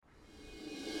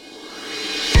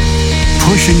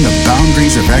Pushing the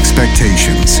boundaries of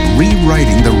expectations,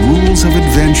 rewriting the rules of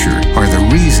adventure are the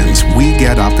reasons we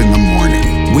get up in the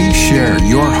morning. We share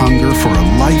your hunger for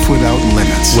a life without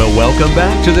limits. Well, welcome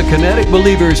back to the Kinetic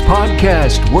Believers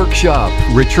podcast, workshop,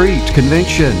 retreat,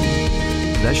 convention.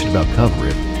 That should about cover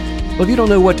it. Well, if you don't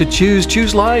know what to choose,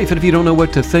 choose life. And if you don't know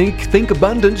what to think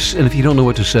abundance. And if you don't know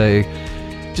what to say,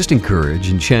 just encourage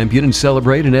and champion and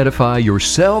celebrate and edify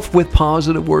yourself with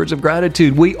positive words of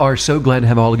gratitude. We are so glad to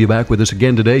have all of you back with us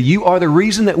again today. You are the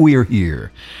reason that we are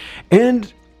here.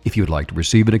 And if you would like to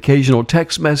receive an occasional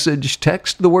text message,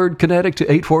 text the word kinetic to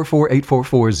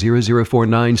 844-844-0049.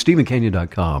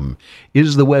 StephenCanyon.com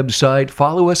is the website.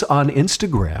 Follow us on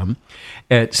Instagram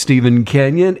at Stephen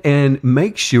Canyon, and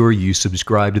make sure you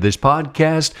subscribe to this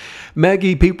podcast.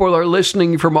 Maggie, people are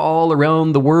listening from all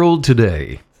around the world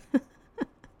today.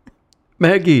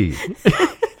 Maggie,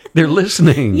 they're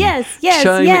listening. Yes.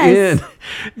 Chime in.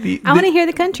 I want to hear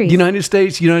the countries. United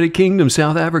States, United Kingdom,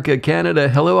 South Africa, Canada,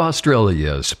 hello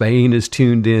Australia, Spain is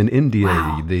tuned in, India,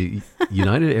 Wow. the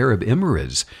United Arab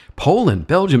Emirates, Poland,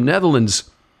 Belgium,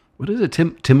 Netherlands. What is it?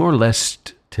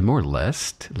 Timor-Leste.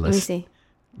 Timor-Leste? Let me see.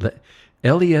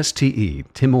 Leste.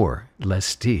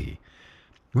 Timor-Leste.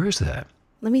 Where's that?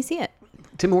 Let me see it.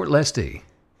 Timor-Leste.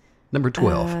 Number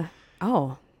 12.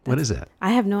 What is that?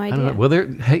 I have no I idea. don't know. Well,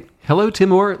 hey, hello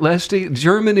Timor-Leste,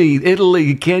 Germany,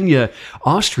 Italy, Kenya,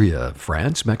 Austria,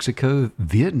 France, Mexico,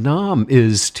 Vietnam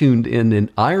is tuned in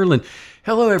Ireland.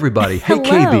 Hello, everybody. Hey, Hello.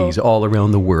 KBs all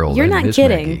around the world. You're And not Miss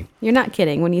kidding. Maggie. You're not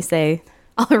kidding when you say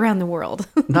all around the world.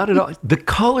 Not at all. The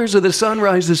colors of the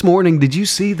sunrise this morning, did you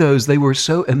see those? They were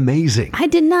so amazing. I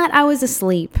did not. I was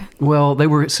asleep. Well, they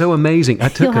were so amazing. I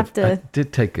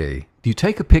did take a... Do you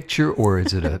take a picture, or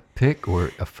is it a pic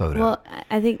or a photo? Well,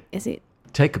 I think, is it?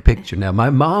 Take a picture. Now, my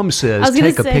mom I says was going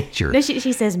take to a say. picture. No,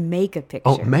 she says make a picture.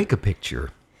 Oh, make a picture.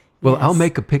 Well, I'll Yes.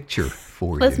 make a picture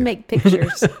for Let's you. make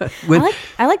pictures. When-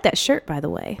 I like that shirt, by the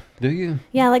way. Do you?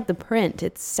 Yeah, I like the print.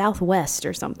 It's Southwest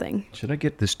or something. Should I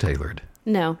get this tailored?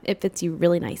 No, it fits you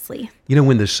really nicely. You know,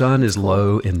 when the sun is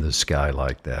low in the sky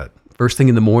like that, first thing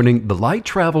in the morning, the light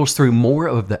travels through more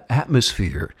of the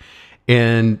atmosphere.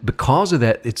 And because of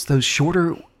that, it's those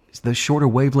shorter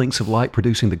wavelengths of light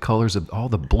producing the colors of all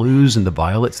the blues and the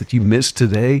violets that you missed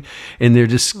today. And they're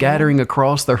just scattering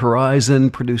across the horizon,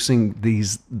 producing the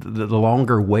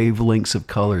longer wavelengths of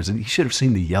colors. And you should have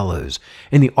seen the yellows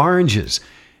and the oranges.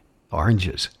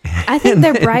 I think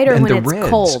they're brighter and when the it's reds.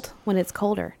 cold, when it's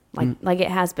colder, like it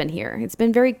has been here. It's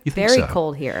been very think so?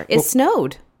 cold here. It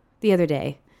snowed the other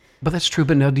day. But that's true.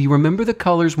 But now, do you remember the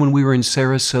colors when we were in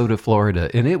Sarasota,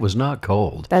 Florida? And it was not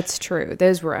cold. That's true.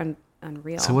 Those were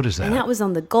unreal. So what is that? And that was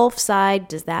on the Gulf side.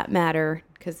 Does that matter?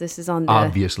 Because this is on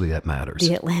Obviously, that matters.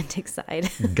 the Atlantic side.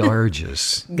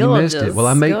 Gorgeous. You missed it. Well,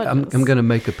 I'm Gorgeous. going to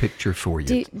make a picture for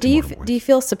you. Do you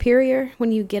feel superior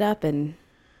when you get up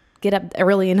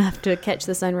early enough to catch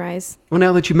the sunrise? Well,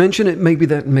 now that you mention it,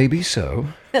 maybe so.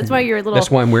 That's why you're a little.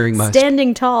 That's why I'm wearing my.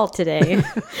 standing tall today.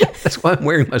 That's why I'm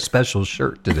wearing my special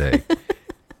shirt today.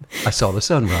 I saw the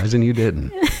sunrise and you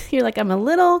didn't. You're like, I'm a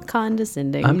little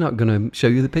condescending. I'm not going to show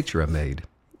you the picture I made.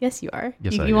 Yes, you are.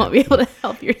 Yes, you, I you am. won't be able to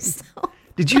help yourself.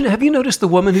 Have you noticed the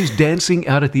woman who's dancing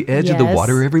out at the edge of the Yes.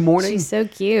 water every morning? She's so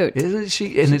cute. Isn't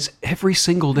she? And it's every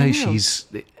single day. know. She's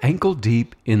ankle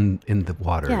deep in the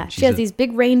water. Yeah, She's she has these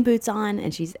big rain boots on,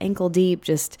 and she's ankle deep,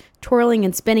 just twirling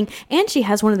and spinning. And she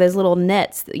has one of those little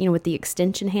nets, with the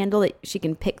extension handle that she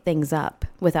can pick things up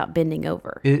without bending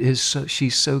over. It is so.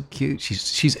 She's so cute.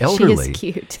 She's elderly. She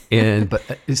is cute. but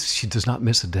she does not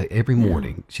miss a day. Every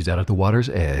morning she's out at the water's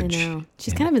I edge. know.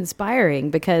 She's kind of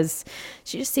inspiring because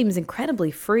she just seems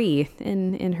incredibly free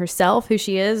in herself, who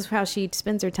she is, how she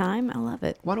spends her time. I love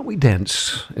it. Why don't we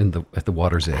dance at the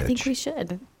water's edge? I think we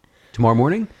should. Tomorrow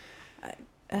morning.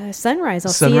 Sunrise,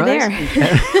 I'll see you there.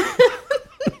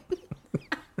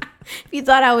 If you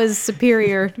thought I was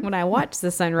superior when I watched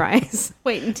the sunrise,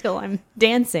 wait until I'm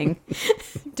dancing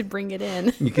to bring it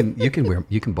in. You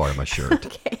can borrow my shirt.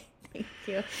 Okay, thank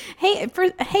you.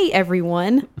 Hey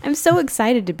everyone! I'm so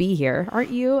excited to be here.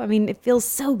 Aren't you? I mean, it feels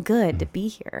so good to be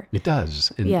here. It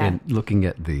does. And, Yeah. and looking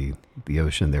at the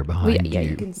ocean there behind yeah,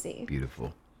 you. you can see.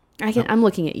 Beautiful. I'm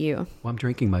looking at you. Well, I'm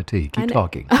drinking my tea. I Keep know.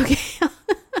 talking. Okay.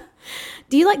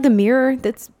 Do you like the mirror?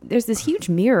 There's this huge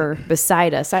mirror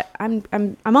beside us. I'm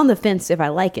on the fence if I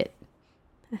like it.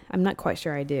 I'm not quite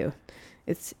sure I do.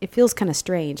 It feels kind of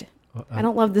strange. I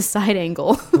don't love the side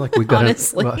angle. I feel like we've got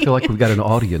honestly. I feel like we've got an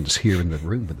audience here in the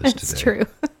room with us That's today.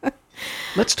 true.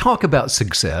 Let's talk about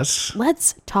success.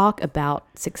 Let's talk about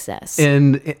success.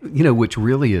 And, which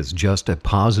really is just a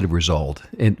positive result,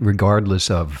 and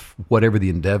regardless of whatever the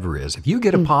endeavor is. If you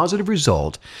get a positive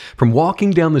result from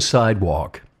walking down the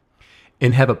sidewalk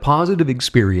and have a positive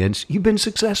experience, you've been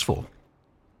successful.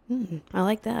 I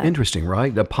like that. Interesting,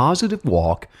 right? A positive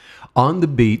walk on the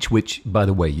beach, which, by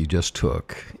the way, you just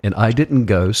took, and I didn't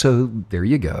go, so there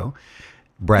you go.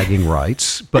 Bragging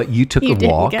rights, but you took a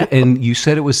walk and you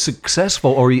said it was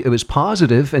successful, or it was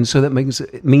positive, and so that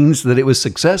means that it was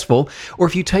successful. Or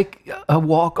if you take a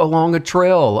walk along a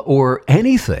trail or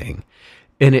anything,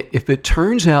 and if it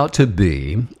turns out to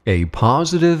be a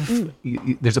positive,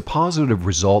 there's a positive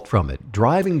result from it.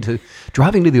 Driving to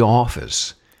the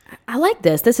office. I like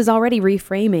this. This is already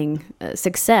reframing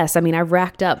success. I mean, I've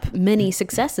racked up many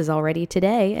successes already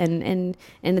today, and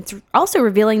it's also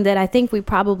revealing that I think we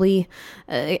probably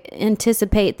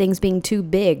anticipate things being too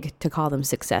big to call them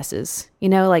successes.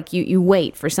 Like you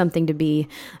wait for something to be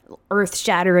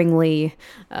earth-shatteringly,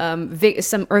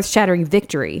 some earth-shattering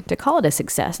victory to call it a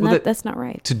success, and that's not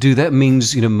right. To do that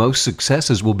means most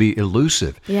successes will be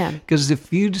elusive. Yeah. Because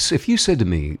if you said to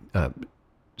me,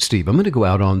 Steve, I'm going to go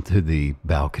out onto the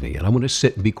balcony and I'm going to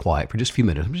sit and be quiet for just a few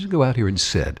minutes. I'm just going to go out here and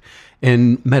sit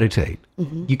and meditate.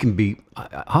 Mm-hmm. You can be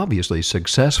obviously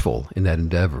successful in that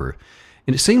endeavor.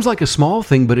 And it seems like a small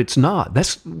thing, but it's not.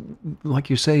 That's like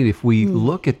you're saying, if we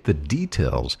look at the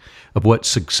details of what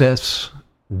success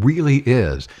really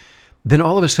is, then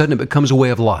all of a sudden it becomes a way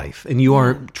of life. And you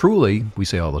are truly, we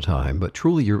say all the time, but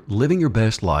truly you're living your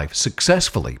best life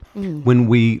successfully when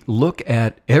we look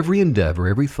at every endeavor,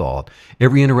 every thought,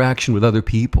 every interaction with other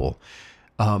people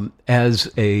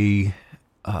as an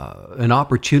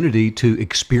opportunity to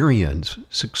experience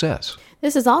success.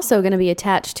 This is also going to be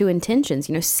attached to intentions,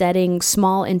 setting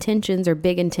small intentions or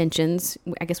big intentions.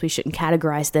 I guess we shouldn't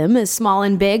categorize them as small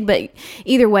and big, but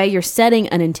either way, you're setting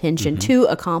an intention to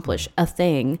accomplish a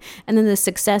thing, and then the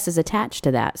success is attached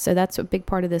to that. So that's a big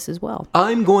part of this as well.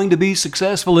 I'm going to be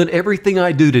successful in everything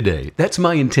I do today. That's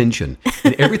my intention.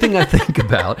 And everything I think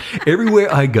about,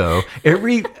 everywhere I go,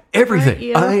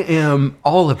 everything, I am,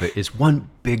 all of it is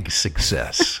one big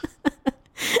success.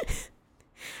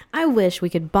 I wish we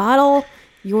could bottle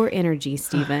your energy,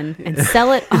 Stephen, and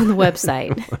sell it on the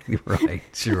website. Right,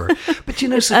 sure. But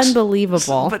it's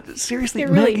unbelievable. But seriously,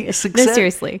 really, Maggie, success.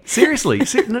 Seriously.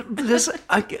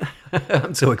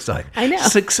 I'm so excited. I know.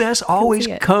 Success always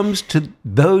comes to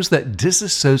those that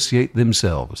disassociate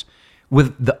themselves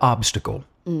with the obstacle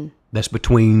that's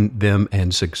between them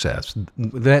and success.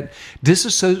 That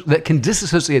can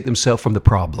disassociate themselves from the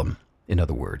problem. In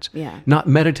other words, not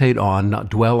meditate on, not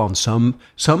dwell on some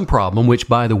problem, which,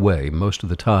 by the way, most of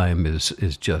the time is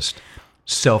just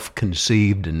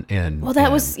self-conceived and. Well,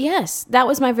 that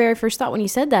was my very first thought when you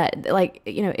said that. Like,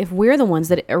 if we're the ones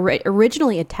that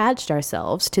originally attached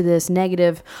ourselves to this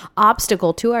negative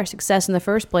obstacle to our success in the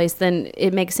first place, then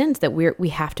it makes sense that we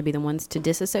have to be the ones to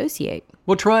disassociate.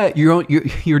 Well, try it.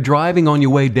 You're driving on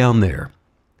your way down there.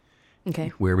 Okay.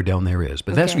 Wherever down there is.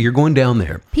 But that's you're going down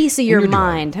there. Peace of your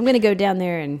mind. I'm going to go down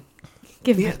there and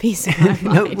give me a piece of my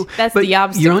mind. That's the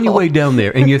obstacle. You're on your way down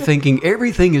there and you're thinking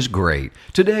everything is great.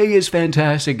 Today is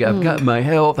fantastic. I've got my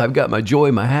health. I've got my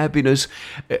joy, my happiness.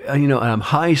 And I'm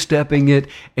high-stepping it.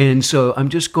 And so I'm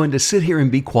just going to sit here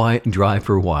and be quiet and drive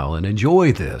for a while and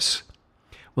enjoy this.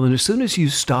 Well, and as soon as you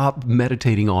stop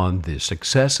meditating on the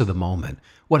success of the moment,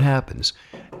 what happens?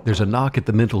 There's a knock at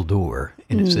the mental door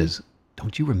and it says,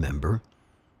 don't you remember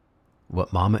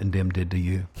what Mama and them did to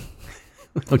you?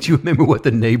 Don't you remember what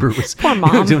the neighbor was doing?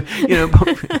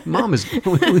 Mom is,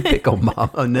 we pick on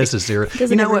Mom unnecessarily.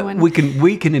 What?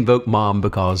 We can invoke Mom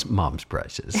because Mom's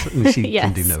precious. She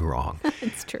can do no wrong.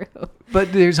 It's true.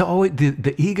 But there's always,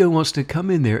 the ego wants to come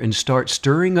in there and start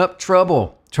stirring up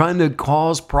trouble, trying to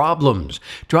cause problems,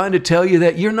 trying to tell you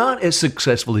that you're not as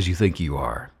successful as you think you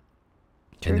are.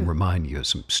 True. And then remind you of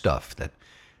some stuff that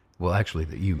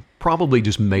you probably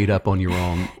just made up on your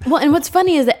own. Well, and what's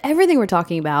funny is that everything we're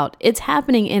talking about, it's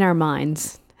happening in our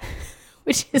minds,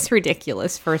 which is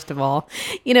ridiculous, first of all.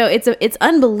 It's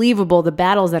unbelievable, the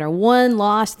battles that are won,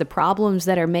 lost, the problems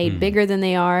that are made bigger than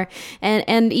they are,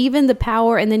 and even the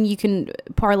power, and then you can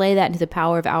parlay that into the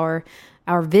power of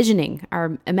our visioning,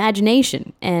 our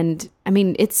imagination. And, I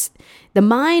mean, the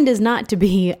mind is not to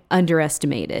be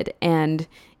underestimated, and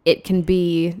it can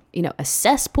be, a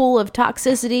cesspool of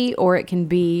toxicity, or it can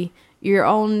be your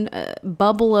own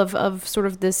bubble of sort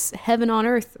of this heaven on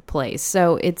earth place.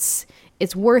 So it's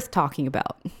worth talking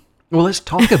about. Well, let's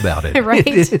talk about it. Right?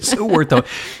 It's so worth talking.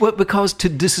 Well, because to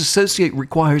disassociate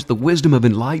requires the wisdom of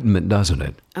enlightenment, doesn't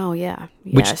it? Oh, yeah.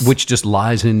 Yes. Which just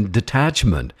lies in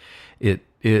detachment.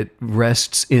 it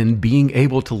rests in being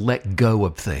able to let go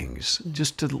of things,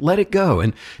 just to let it go.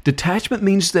 And detachment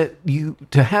means that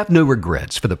to have no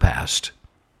regrets for the past.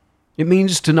 It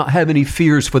means to not have any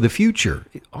fears for the future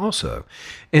also.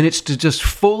 And it's to just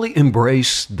fully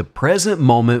embrace the present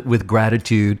moment with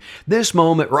gratitude. This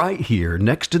moment right here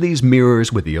next to these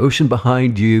mirrors with the ocean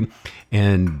behind you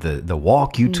and the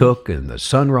walk you took and the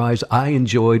sunrise I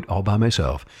enjoyed all by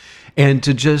myself. And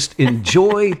to just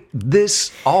enjoy this,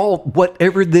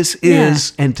 whatever this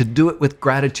is, and to do it with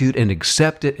gratitude and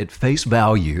accept it at face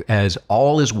value as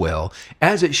all is well,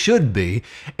 as it should be.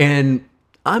 And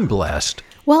I'm blessed.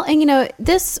 Well, and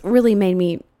this really made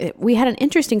me, we had an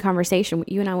interesting conversation.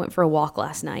 You and I went for a walk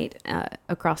last night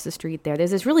across the street there. There's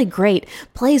this really great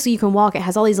place where you can walk. It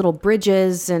has all these little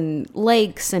bridges and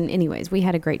lakes. And anyways, we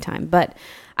had a great time. But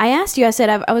I asked you, I said,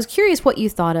 I was curious what you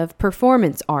thought of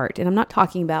performance art. And I'm not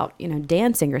talking about,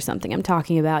 dancing or something. I'm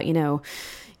talking about,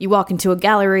 you walk into a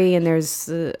gallery and there's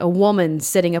a woman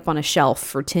sitting up on a shelf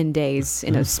for 10 days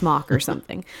in a smock or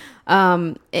something.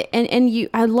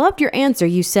 I loved your answer.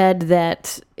 You said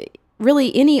that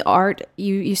really any art,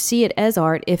 you see it as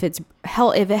art if it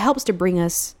helps to bring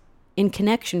us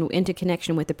into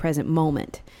connection with the present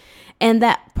moment. And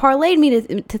that parlayed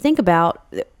me to think about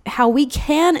how we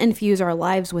can infuse our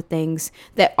lives with things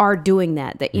that are doing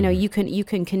that you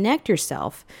can connect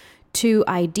yourself to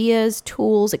ideas,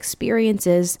 tools,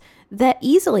 experiences that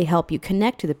easily help you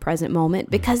connect to the present moment,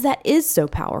 because that is so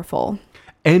powerful.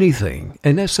 Anything,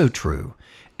 and that's so true,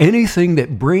 anything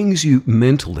that brings you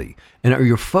mentally and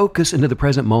your focus into the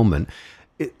present moment,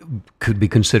 it could be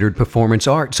considered performance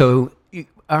art. So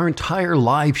our entire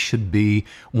life should be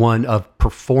one of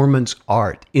performance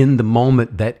art in the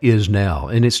moment that is now.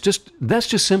 And that's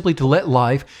just simply to let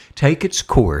life take its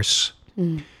course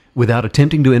without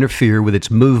attempting to interfere with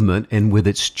its movement and with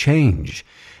its change.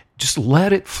 Just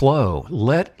let it flow.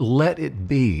 Let it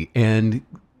be. And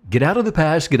get out of the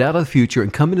past, get out of the future,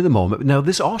 and come into the moment. Now,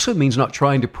 this also means not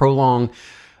trying to prolong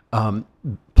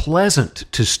pleasant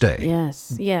to stay.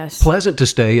 Yes. Pleasant to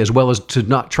stay, as well as to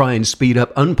not try and speed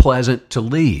up unpleasant to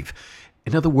leave.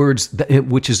 In other words,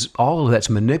 which is all of that's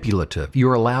manipulative.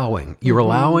 You're allowing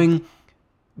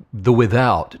the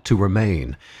without to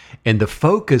remain. And the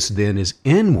focus then is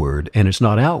inward and it's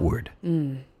not outward.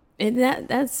 And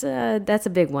that's a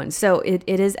big one. So it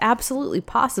is absolutely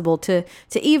possible to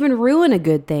even ruin a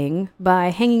good thing by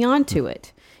hanging on to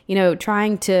it.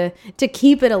 Trying to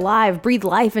keep it alive, breathe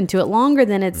life into it longer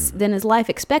than its life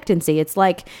expectancy. It's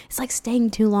like staying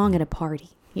too long at a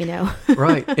party,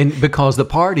 Right. And because the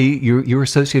party, you're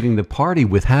associating the party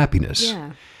with happiness.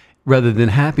 Yeah. Rather than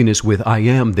happiness with I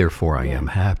am, therefore I am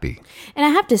happy. And I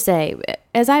have to say,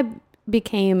 as I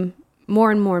became more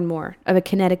and more and more of a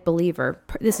kinetic believer,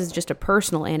 this is just a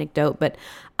personal anecdote, but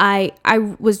I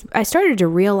started to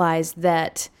realize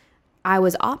that I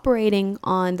was operating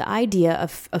on the idea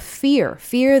of fear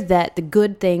that the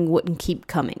good thing wouldn't keep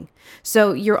coming.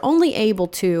 So you're only able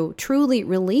to truly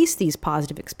release these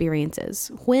positive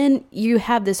experiences when you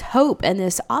have this hope and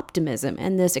this optimism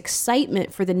and this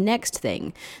excitement for the next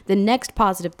thing, the next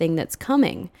positive thing that's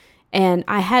coming. And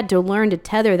I had to learn to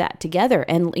tether that together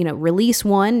and, release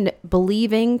one,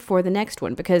 believing for the next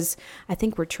one, because I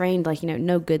think we're trained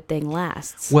no good thing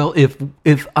lasts. Well,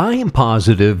 if I am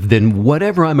positive, then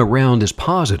whatever I'm around is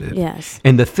positive. Yes.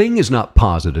 And the thing is not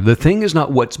positive. The thing is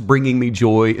not what's bringing me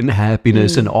joy and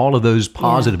happiness and all of those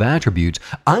positive attributes.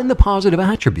 I'm the positive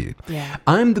attribute. Yeah.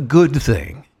 I'm the good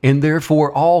thing. And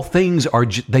therefore, all things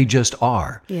they just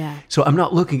are. Yeah. So I'm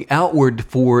not looking outward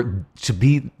to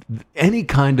be any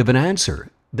kind of an answer.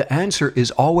 The answer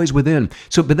is always within.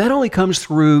 But that only comes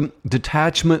through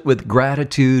detachment with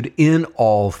gratitude in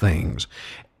all things,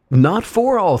 not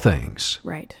for all things.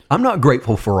 Right. I'm not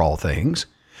grateful for all things,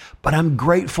 but I'm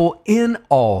grateful in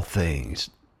all things.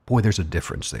 Boy, there's a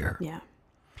difference there. Yeah.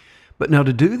 But now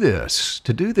to do this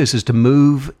is to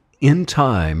move in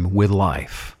time with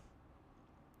life.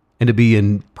 And to be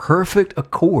in perfect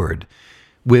accord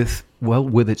with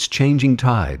its changing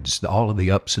tides, all of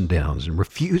the ups and downs,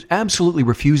 and absolutely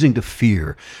refusing to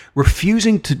fear,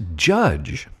 refusing to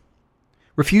judge,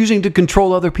 refusing to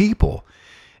control other people,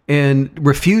 and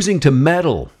refusing to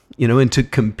meddle, and to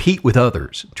compete with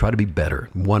others, try to be better,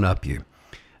 one up you.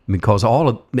 Because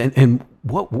and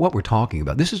what we're talking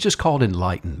about, this is just called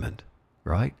enlightenment,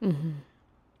 right? Mm-hmm.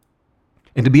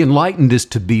 And to be enlightened is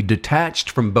to be detached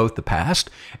from both the past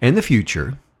and the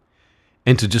future,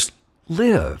 and to just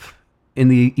live in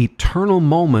the eternal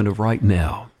moment of right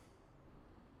now.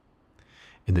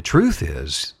 And the truth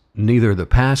is, neither the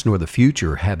past nor the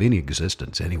future have any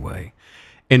existence anyway.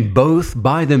 And both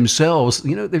by themselves,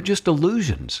 they're just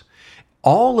illusions.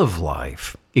 all of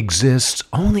life exists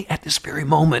only at this very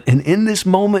moment. And in this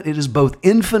moment, it is both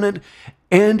infinite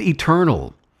and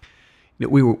eternal.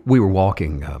 We were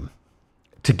walking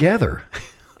together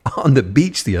on the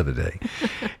beach the other day,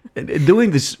 and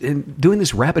doing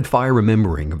this rapid fire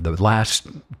remembering of the last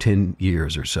 10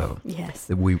 years or so. Yes.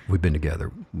 That we've been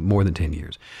together, more than 10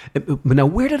 years. But now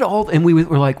where did all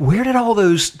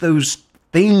those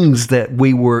things that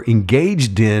we were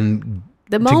engaged in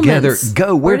The together moments.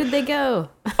 go? Where did they go?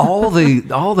 all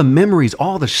the memories,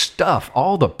 all the stuff,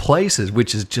 all the places,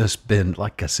 which has just been,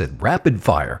 like I said, rapid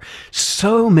fire.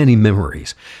 So many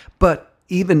memories. But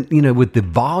even, with the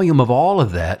volume of all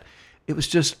of that, it was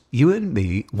just you and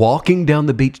me walking down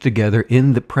the beach together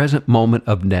in the present moment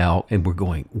of now, and we're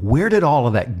going, where did all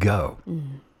of that go?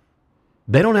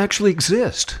 They don't actually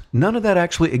exist. None of that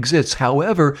actually exists.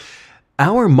 However,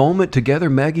 our moment together,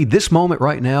 Maggie, this moment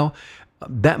right now,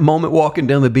 that moment walking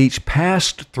down the beach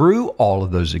passed through all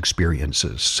of those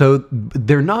experiences. So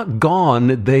they're not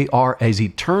gone. They are as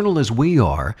eternal as we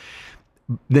are.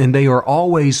 And they are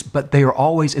always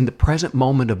in the present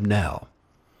moment of now.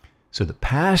 So the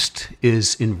past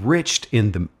is enriched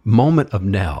in the moment of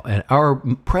now. And our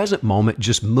present moment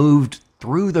just moved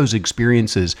through those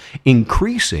experiences,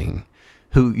 increasing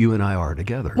who you and I are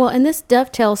together. Well, and this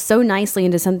dovetails so nicely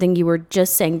into something you were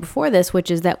just saying before this, which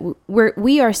is that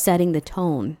we are setting the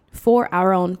tone for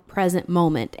our own present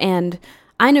moment. And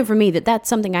I know for me that that's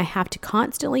something I have to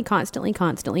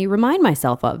constantly remind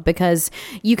myself of, because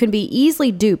you can be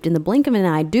easily duped in the blink of an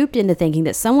eye, duped into thinking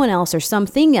that someone else or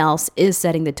something else is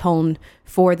setting the tone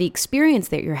for the experience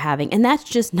that you're having. And that's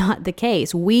just not the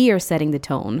case. We are setting the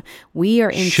tone. We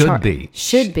are in charge.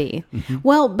 Should be. Mm-hmm.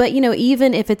 Well, but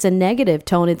even if it's a negative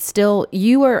tone, it's still,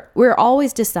 we're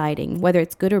always deciding whether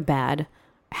it's good or bad,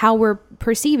 how we're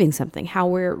perceiving something, how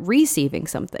we're receiving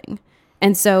something.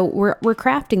 And so we're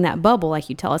crafting that bubble, like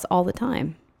you tell us all the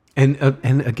time. And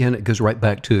again, it goes right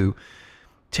back to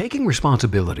taking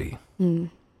responsibility and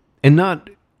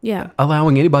not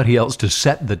allowing anybody else to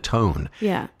set the tone.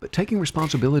 Yeah. But taking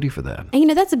responsibility for that. And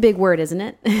that's a big word, isn't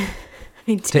it? I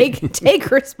mean,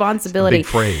 take responsibility. It's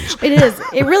a big phrase. It is.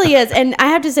 It really is. And I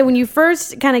have to say, when you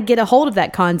first kind of get a hold of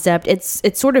that concept,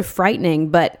 it's sort of frightening.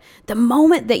 But the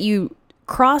moment that you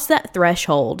cross that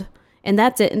threshold, and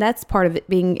that's it. And that's part of it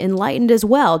being enlightened as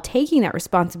well, taking that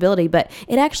responsibility. But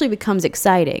it actually becomes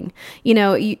exciting.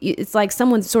 It's like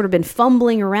someone's sort of been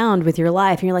fumbling around with your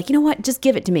life. And you're like, you know what? Just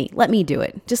give it to me. Let me do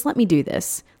it. Just let me do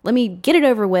this. Let me get it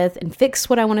over with and fix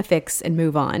what I want to fix and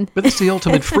move on. But that's the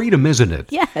ultimate freedom, isn't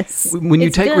it? Yes. When you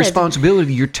take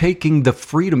responsibility, you're taking the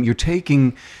freedom. You're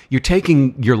taking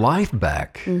your life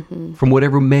back from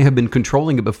whatever may have been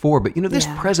controlling it before. But this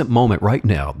present moment right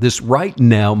now, this right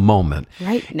now moment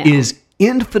is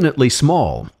infinitely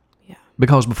small. Yeah.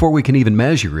 Because before we can even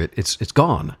measure it, it's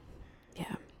gone.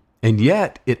 Yeah. And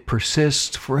yet it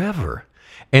persists forever.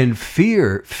 And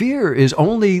fear is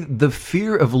only the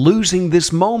fear of losing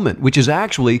this moment, which is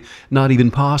actually not even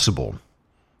possible.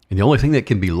 And the only thing that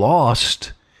can be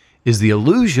lost is the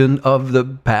illusion of the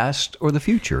past or the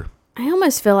future. I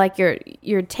almost feel like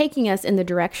you're taking us in the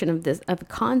direction of a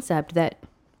concept that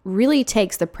really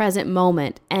takes the present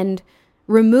moment and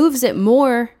removes it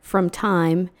more from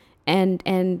time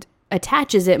and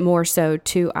attaches it more so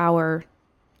to our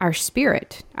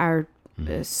spirit, our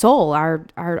soul,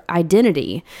 our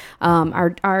identity,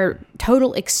 our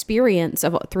total experience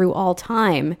through all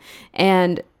time.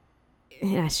 And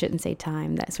I shouldn't say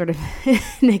time. That sort of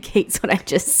negates what I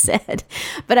just said.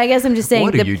 But I guess I'm just saying.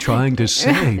 What are you trying to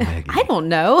say, Maggie? I don't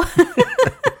know.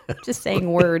 Just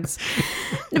saying words.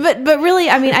 But really,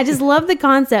 I mean, I just love the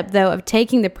concept, though, of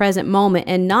taking the present moment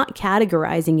and not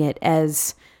categorizing it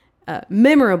as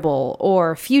memorable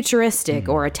or futuristic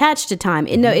or attached to time.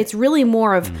 No, it's really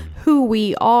more of who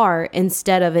we are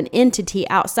instead of an entity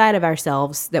outside of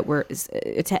ourselves that we're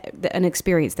an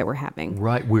experience that we're having.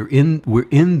 Right. We're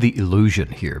in the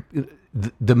illusion here.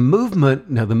 The movement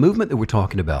that we're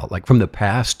talking about, like from the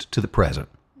past to the present,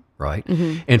 right?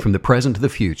 Mm-hmm. And from the present to the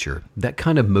future, that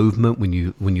kind of movement, when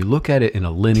you look at it in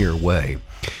a linear way,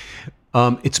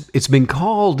 it's been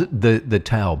called the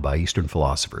Tao by Eastern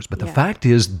philosophers, but the fact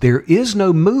is there is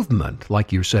no movement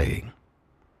like you're saying.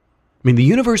 I mean, the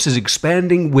universe is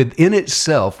expanding within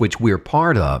itself, which we're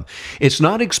part of. It's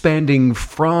not expanding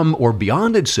from or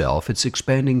beyond itself. It's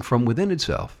expanding from within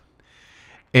itself.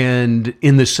 And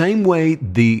in the same way,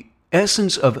 the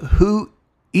essence of who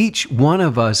each one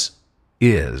of us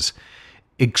is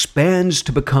expands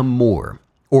to become more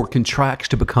or contracts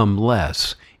to become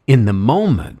less in the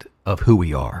moment of who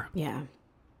we are. Yeah.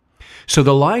 So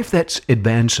the life that's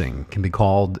advancing can be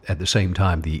called at the same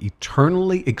time the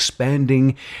eternally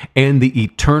expanding and the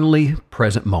eternally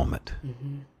present moment.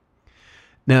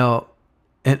 Now,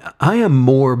 and I am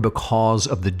more because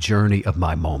of the journey of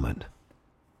my moment.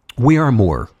 We are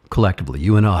more collectively,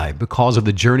 you and I, because of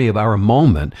the journey of our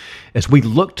moment as we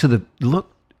look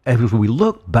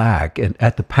back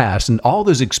at the past and all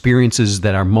those experiences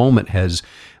that our moment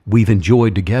we've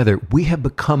enjoyed together, we have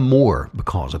become more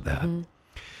because of that.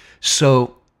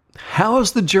 So,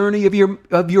 how's the journey of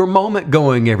your moment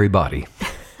going, everybody?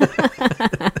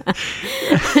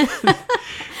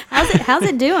 How's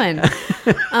it doing?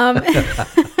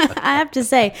 I have to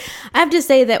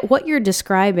say that what you're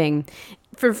describing,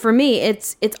 for me,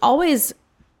 it's always,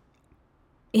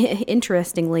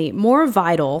 interestingly, more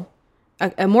vital,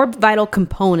 a more vital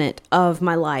component of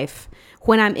my life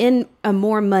when I'm in a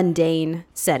more mundane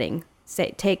setting.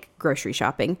 Say, take grocery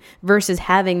shopping versus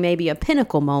having maybe a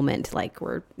pinnacle moment, like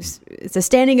it's a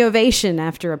standing ovation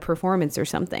after a performance or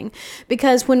something.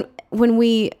 Because when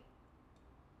we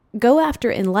go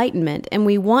after enlightenment and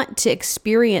we want to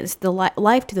experience the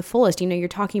life to the fullest, you're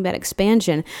talking about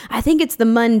expansion. I think it's the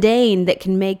mundane that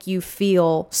can make you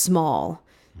feel small,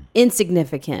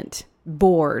 insignificant,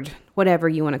 bored, whatever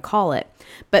you want to call it.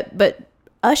 But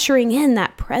ushering in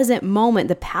that present moment,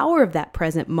 the power of that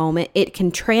present moment, it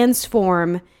can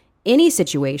transform any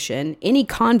situation, any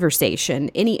conversation,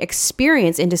 any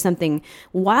experience into something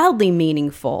wildly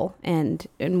meaningful and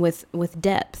with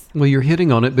depth. Well, you're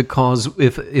hitting on it because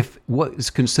if what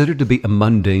is considered to be a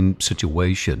mundane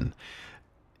situation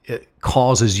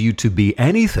causes you to be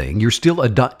anything, you're still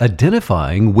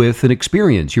identifying with an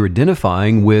experience. You're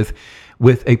identifying with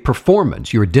a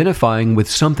performance. You're identifying with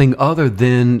something other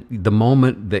than the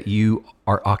moment that you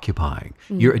are occupying.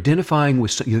 You're identifying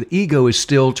with, the ego is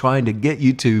still trying to get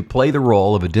you to play the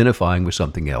role of identifying with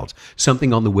something else,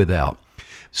 something on the without.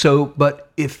 So,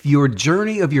 but if your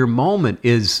journey of your moment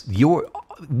is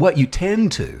what you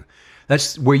tend to,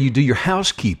 that's where you do your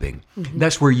housekeeping.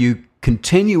 That's where you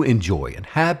continue in joy and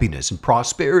happiness and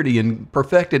prosperity and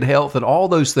perfected health and all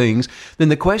those things, then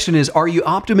the question is, are you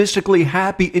optimistically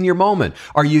happy in your moment?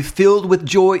 Are you filled with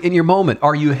joy in your moment?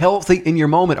 Are you healthy in your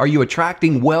moment? Are you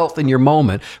attracting wealth in your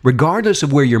moment, regardless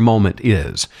of where your moment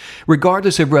is?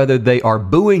 Regardless of whether they are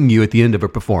booing you at the end of a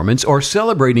performance or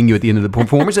celebrating you at the end of the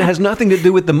performance, it has nothing to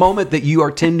do with the moment that you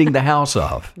are tending the house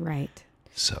of. Right.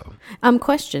 So,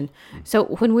 question. So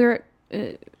when we're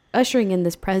ushering in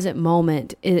this present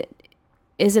moment,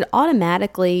 is it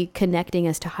automatically connecting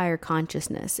us to higher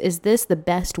consciousness? Is this the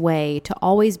best way to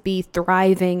always be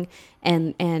thriving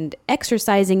and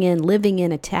exercising in, living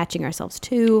in, attaching ourselves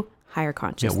to higher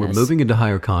consciousness? Yeah, we're moving into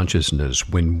higher consciousness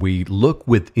when we look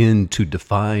within to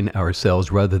define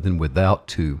ourselves rather than without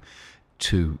to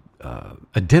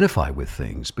identify with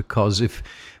things. Because if,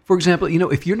 for example,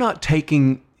 if you're not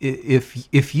taking,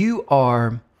 if you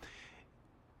are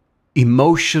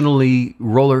emotionally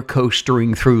roller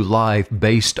coastering through life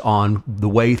based on the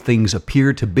way things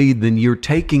appear to be, then you're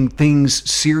taking things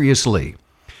seriously.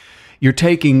 You're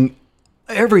taking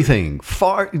everything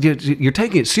you're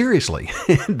taking it seriously.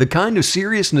 The kind of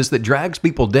seriousness that drags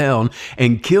people down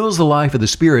and kills the life of the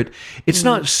spirit. It's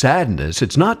not sadness,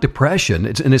 it's not depression,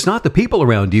 it's not the people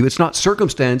around you, it's not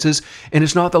circumstances, and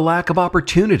it's not the lack of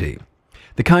opportunity.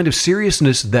 The kind of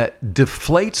seriousness that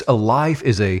deflates a life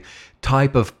is a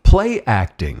type of play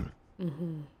acting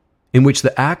in which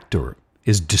the actor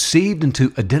is deceived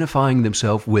into identifying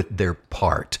themselves with their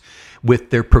part,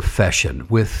 with their profession,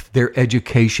 with their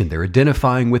education. They're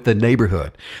identifying with the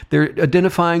neighborhood. They're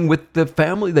identifying with the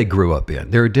family they grew up in.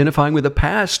 They're identifying with the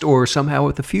past or somehow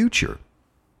with the future.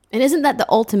 And isn't that the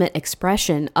ultimate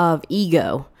expression of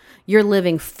ego? You're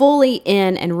living fully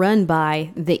in and run by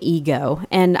the ego.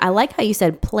 And I like how you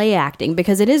said play acting,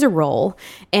 because it is a role.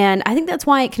 And I think that's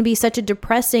why it can be such a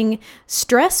depressing,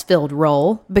 stress-filled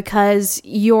role, because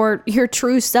your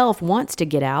true self wants to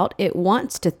get out. It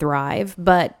wants to thrive.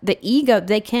 But the ego,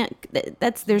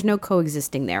 there's no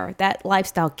coexisting there. That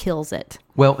lifestyle kills it.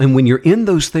 Well, and when you're in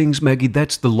those things, Maggie,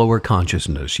 that's the lower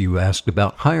consciousness. You asked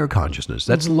about higher consciousness.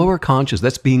 That's lower conscious.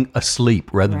 That's being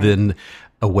asleep rather than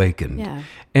awakened. Yeah.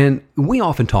 And we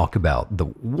often talk about the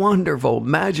wonderful,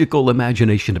 magical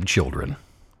imagination of children.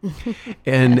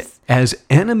 And Yes. as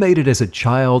animated as a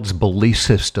child's belief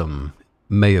system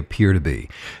may appear to be,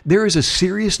 there is a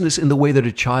seriousness in the way that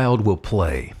a child will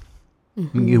play. You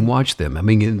can watch them. I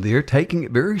mean, they're taking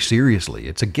it very seriously.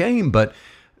 It's a game, but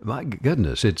my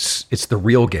goodness, it's the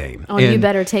real game. Oh, and you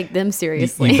better take them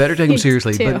seriously. You better take them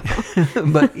seriously. too.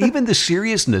 But even the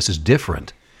seriousness is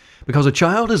different. Because a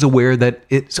child is aware that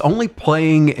it's only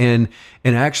playing, and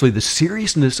actually the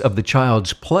seriousness of the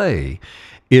child's play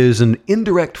is an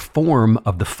indirect form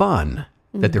of the fun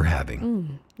that they're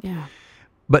having. Yeah.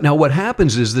 But now what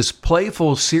happens is this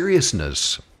playful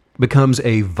seriousness becomes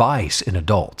a vice in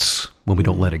adults when we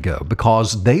don't let it go,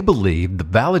 because they believe the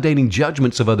validating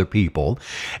judgments of other people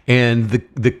and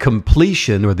the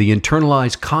completion or the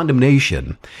internalized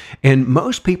condemnation. And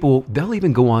most people, they'll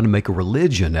even go on to make a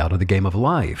religion out of the game of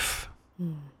life.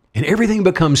 And everything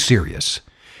becomes serious.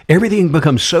 Everything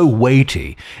becomes so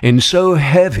weighty and so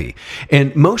heavy.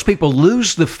 And most people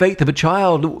lose the faith of a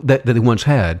child that they once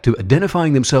had to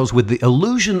identifying themselves with the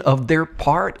illusion of their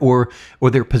part or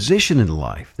their position in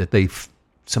life, that they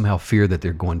somehow fear that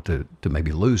they're going to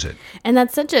maybe lose it. And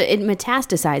that's it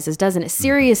metastasizes, doesn't it?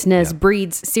 Seriousness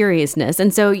breeds seriousness.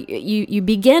 And so you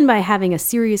begin by having a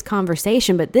serious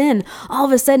conversation, but then all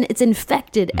of a sudden it's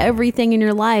infected everything in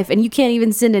your life, and you can't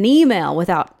even send an email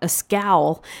without a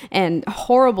scowl and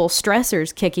horrible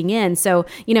stressors kicking in. So,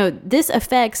 this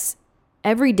affects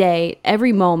every day,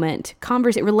 every moment,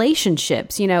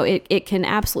 relationships, it can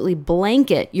absolutely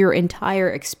blanket your entire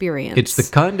experience. It's the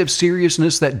kind of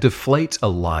seriousness that deflates a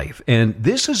life. And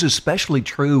this is especially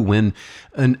true when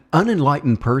an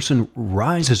unenlightened person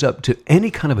rises up to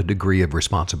any kind of a degree of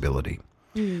responsibility.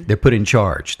 They're put in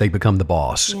charge. They become the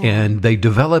boss. Yeah. And they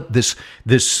develop this,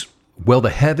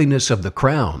 the heaviness of the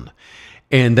crown.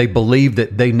 And they believe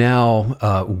that they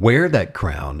now wear that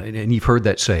crown. And you've heard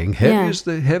that saying, heavy is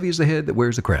the head that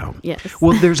wears the crown. Yes.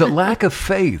 Well, there's a lack of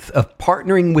faith, of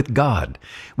partnering with God,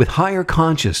 with higher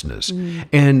consciousness.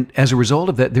 And as a result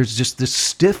of that, there's just this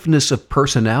stiffness of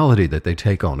personality that they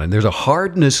take on. And there's a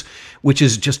hardness, which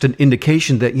is just an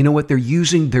indication that, they're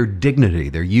using their dignity.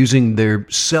 They're using their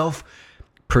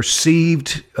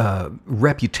self-perceived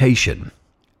reputation,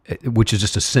 which is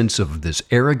just a sense of this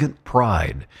arrogant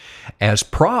pride, as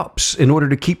props in order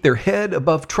to keep their head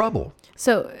above trouble.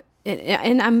 So,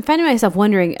 and I'm finding myself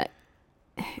wondering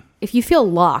if you feel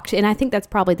locked, and I think that's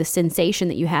probably the sensation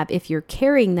that you have if you're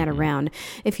carrying that around,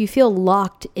 if you feel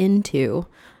locked into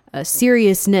a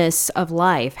seriousness of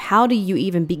life, how do you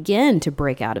even begin to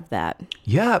break out of that?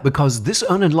 Yeah, because this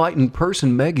unenlightened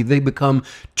person, Maggie, they become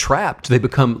trapped. They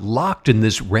become locked in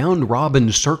this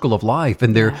round-robin circle of life.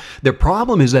 And their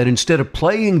problem is that instead of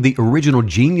playing the original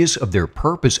genius of their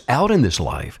purpose out in this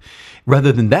life,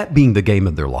 rather than that being the game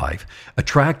of their life,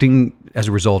 attracting, as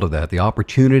a result of that, the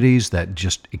opportunities that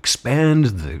just expand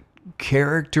the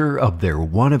character of their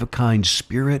one-of-a-kind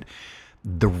spirit,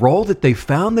 the role that they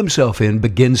found themselves in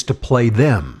begins to play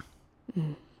them.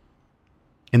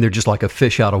 And they're just like a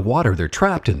fish out of water. They're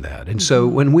trapped in that. And so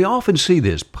when we often see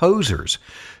this, posers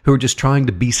who are just trying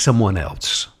to be someone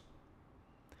else.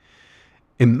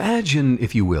 Imagine,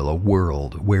 if you will, a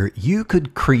world where you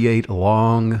could create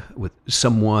along with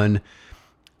someone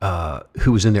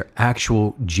who is in their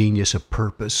actual genius of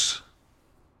purpose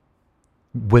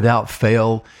without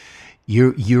fail.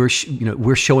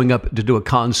 We're showing up to do a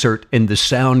concert, and the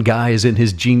sound guy is in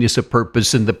his genius of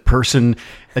purpose, and the person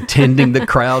attending the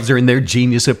crowds are in their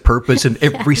genius of purpose, and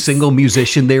every single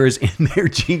musician there is in their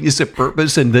genius of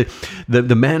purpose, and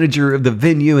the manager of the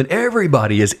venue, and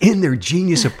everybody is in their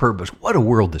genius of purpose. What a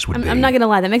world this would be. I'm not going to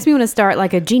lie. That makes me want to start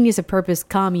like a genius of purpose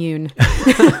commune.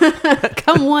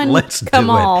 Come one, come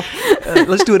all.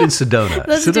 Let's do it in Sedona.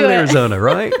 Sedona, Arizona,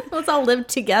 right? Let's all live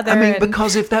together. I mean,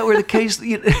 because if that were the case,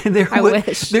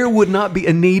 there would not be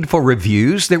a need for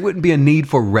reviews. There wouldn't be a need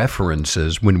for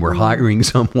references when we're hiring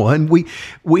someone.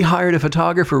 We hired a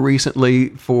photographer recently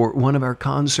for one of our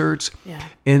concerts,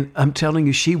 and I'm telling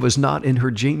you, she was not in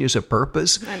her genius of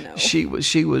purpose. I know. She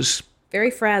was very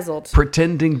frazzled,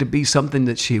 pretending to be something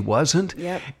that she wasn't.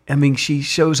 Yep. I mean, she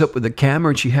shows up with a camera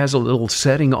and she has a little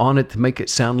setting on it to make it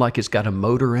sound like it's got a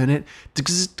motor in it,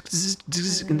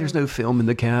 and there's no film in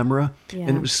the camera. Yeah.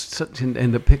 And it was such,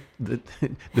 and the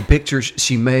pictures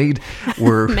she made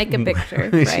were make a picture,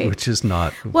 right? Which is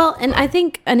not well. And I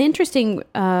think an interesting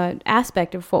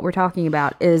aspect of what we're talking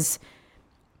about is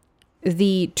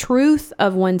the truth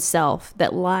of oneself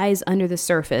that lies under the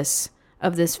surface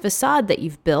of this facade that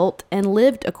you've built and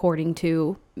lived according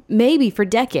to maybe for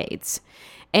decades.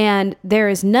 And there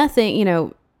is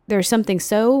nothing, there's something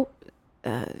so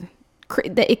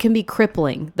that it can be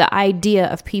crippling, the idea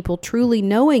of people truly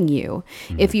knowing you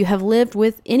if you have lived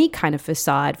with any kind of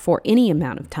facade for any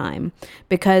amount of time.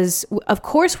 Because of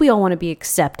course we all want to be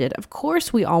accepted. Of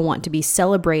course we all want to be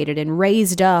celebrated and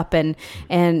raised up and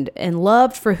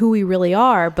loved for who we really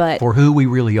are. But for who we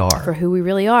really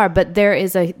are. But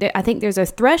I think there's a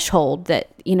threshold that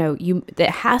that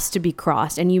has to be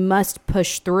crossed, and you must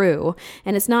push through.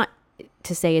 And it's not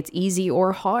to say it's easy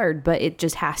or hard, but it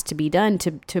just has to be done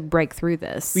to break through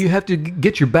this. You have to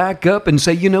get your back up and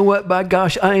say, you know what, by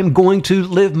gosh, I am going to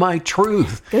live my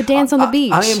truth. Go dance on the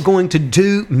beach. I am going to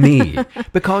do me.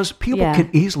 Because people Yeah. can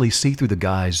easily see through the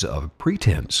guise of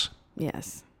pretense,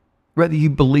 Yes. whether you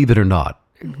believe it or not.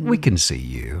 We can see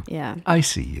you. Yeah. I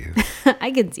see you. I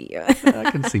can see you.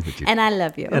 I can see what you And I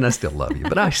love you. and I still love you,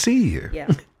 but I see you. Yeah.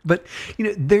 But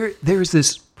there's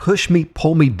this push me,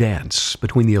 pull me dance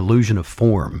between the illusion of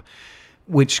form,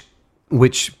 which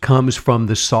comes from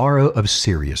the sorrow of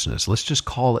seriousness. Let's just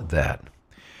call it that.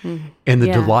 And the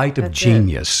Yeah, delight of that's it.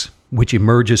 genius, which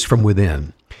emerges from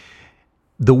within.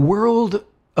 The world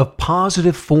of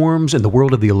positive forms and the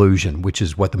world of the illusion, which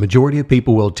is what the majority of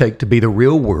people will take to be the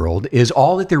real world, is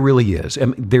all that there really is. I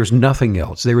mean, there's nothing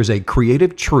else. There is a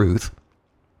creative truth,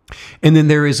 and then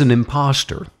there is an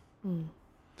imposter.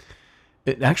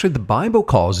 Actually, the Bible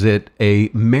calls it a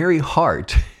merry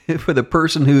heart for the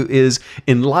person who is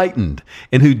enlightened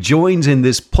and who joins in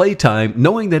this playtime,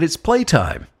 knowing that it's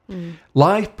playtime.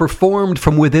 Life performed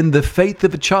from within the faith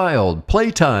of a child.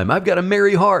 Playtime. I've got a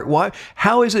merry heart. Why?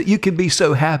 How is it you can be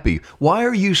so happy? Why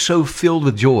are you so filled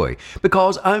with joy?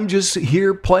 Because I'm just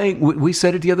here playing. We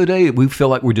said it the other day. We feel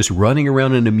like we're just running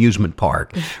around an amusement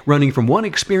park, running from one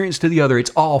experience to the other.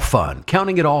 It's all fun,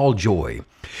 counting it all joy.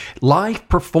 Life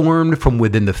performed from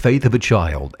within the faith of a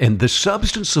child. And the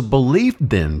substance of belief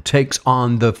then takes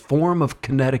on the form of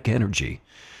kinetic energy,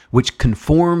 which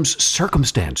conforms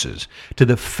circumstances to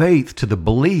the faith, to the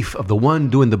belief of the one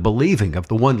doing the believing, of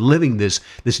the one living this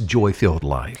joy-filled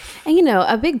life. And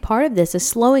a big part of this is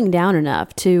slowing down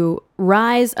enough to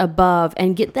rise above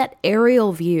and get that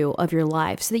aerial view of your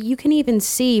life so that you can even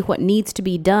see what needs to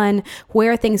be done,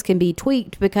 where things can be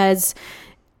tweaked, because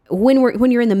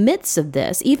when you're in the midst of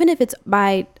this, even if it's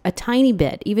by a tiny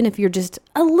bit, even if you're just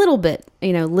a little bit,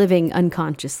 living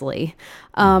unconsciously,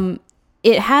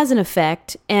 it has an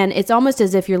effect, and it's almost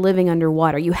as if you're living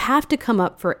underwater. You have to come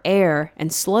up for air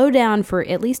and slow down for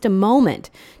at least a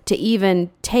moment to even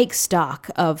take stock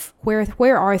of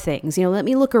where are things. Let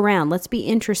me look around. Let's be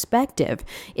introspective.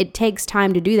 It takes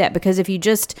time to do that, because if you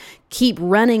just keep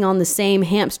running on the same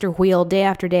hamster wheel day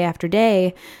after day after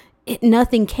day,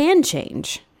 nothing can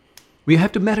change. We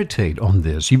have to meditate on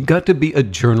this. You've got to be a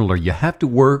journaler. You have to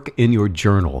work in your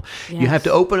journal. You have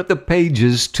to open up the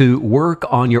pages to work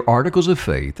on your articles of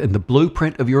faith and the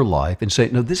blueprint of your life and say,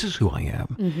 no, this is who I am.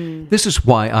 Mm-hmm. This is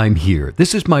why I'm here.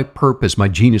 This is my purpose, my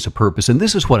genius of purpose, and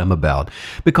this is what I'm about.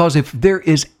 Because if there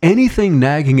is anything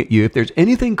nagging at you, if there's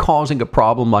anything causing a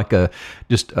problem like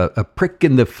just a prick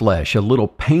in the flesh, a little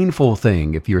painful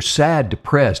thing, if you're sad,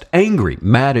 depressed, angry,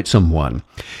 mad at someone,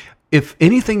 if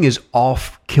anything is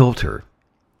off kilter,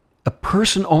 a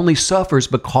person only suffers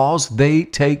because they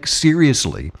take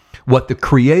seriously what the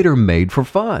Creator made for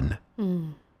fun.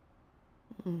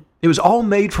 It was all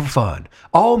made for fun,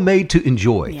 all made to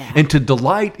enjoy and to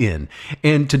delight in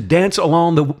and to dance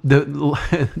along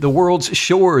the world's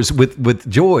shores with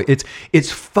joy.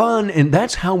 It's fun, and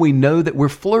that's how we know that we're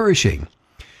flourishing.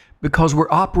 Because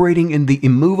we're operating in the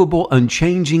immovable,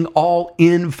 unchanging,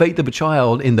 all-in faith of a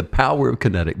child in the power of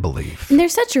kinetic belief. And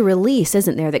there's such a release,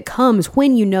 isn't there, that comes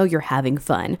when you know you're having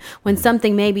fun. When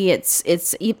something, maybe it's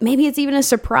even a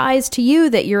surprise to you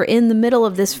that you're in the middle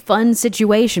of this fun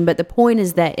situation. But the point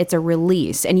is that it's a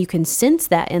release, and you can sense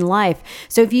that in life.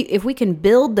 So if we can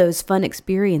build those fun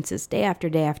experiences day after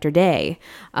day after day,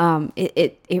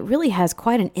 it really has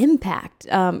quite an impact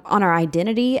on our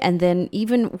identity, and then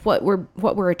even what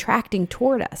we're attracting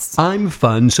toward us. I'm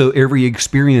fun, so every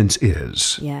experience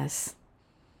is. Yes,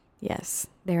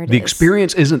 there it is. The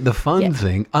experience isn't the fun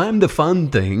thing. I'm the fun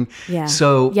thing. Yeah.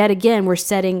 So yet again, we're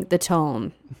setting the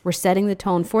tone. We're setting the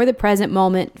tone for the present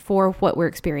moment, for what we're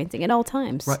experiencing at all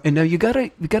times. right, and now you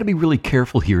gotta be really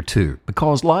careful here too,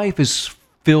 because life is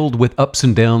filled with ups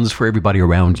and downs for everybody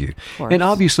around you, and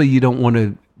obviously you don't want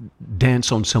to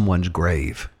dance on someone's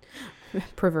grave.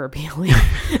 Proverbially.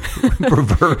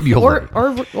 Proverbially.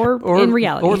 or in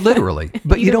reality. Or literally.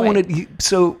 But you Either don't way. want to,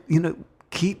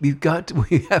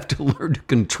 we have to learn to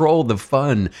control the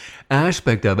fun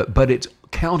aspect of it, but it's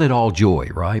count it all joy,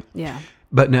 right? Yeah.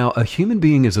 But now a human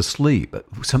being is asleep.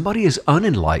 Somebody is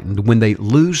unenlightened when they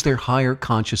lose their higher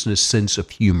consciousness sense of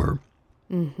humor.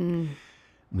 Mm-hmm.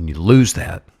 When you lose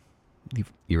that,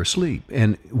 you're asleep.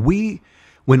 And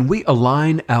when we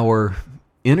align our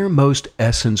innermost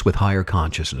essence with higher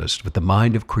consciousness, with the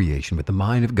mind of creation, with the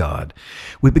mind of God,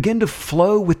 we begin to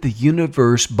flow with the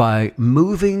universe by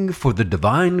moving for the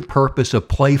divine purpose of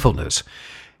playfulness.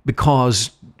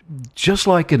 Because just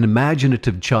like an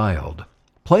imaginative child,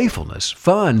 playfulness,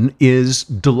 fun, is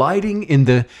delighting in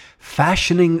the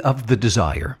fashioning of the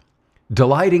desire,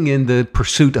 delighting in the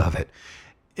pursuit of it,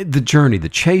 the journey, the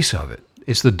chase of it.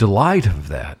 It's the delight of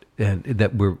that, and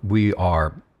that we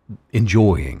are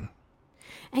enjoying.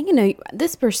 And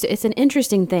it's an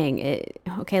interesting thing.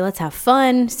 Okay, let's have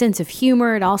fun, sense of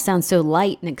humor. It all sounds so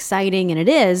light and exciting, and it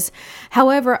is.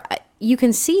 However, you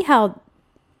can see how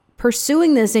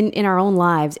pursuing this in our own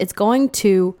lives, it's going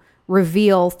to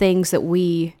reveal things that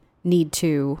we need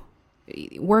to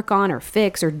work on or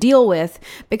fix or deal with.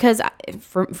 Because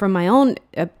from my own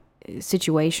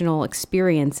situational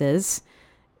experiences,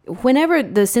 whenever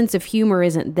the sense of humor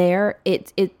isn't there,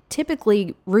 it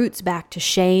typically roots back to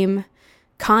shame,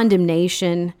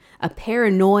 condemnation, a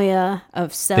paranoia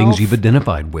of self. Things you've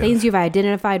identified with.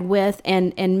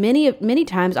 And many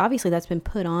times, obviously, that's been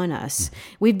put on us.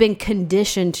 We've been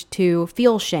conditioned to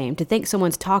feel shame, to think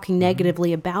someone's talking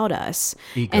negatively about us.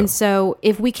 Ego. And so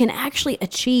if we can actually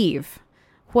achieve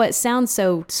what sounds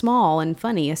so small and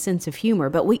funny, a sense of humor,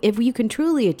 but if you can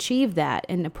truly achieve that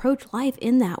and approach life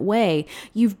in that way,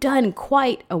 you've done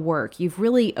quite a work. You've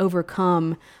really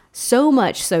overcome so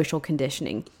much social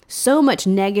conditioning, so much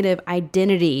negative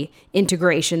identity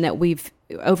integration that we've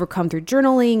overcome through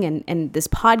journaling and this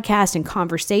podcast and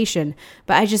conversation.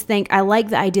 But I just think I like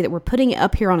the idea that we're putting it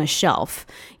up here on a shelf.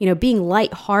 Being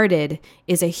lighthearted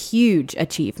is a huge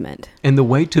achievement. And the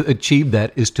way to achieve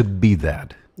that is to be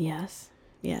that. Yes.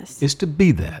 Is to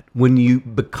be that. When you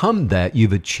become that,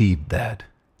 you've achieved that.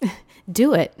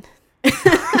 Do it.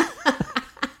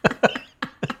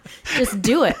 Just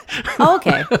do it. Oh,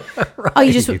 okay. Right. Oh,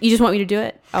 you just want me to do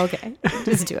it? Okay.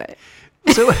 Just do it.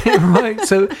 So, right.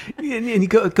 So, and you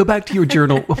go back to your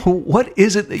journal. What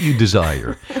is it that you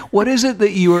desire? What is it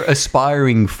that you are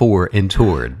aspiring for and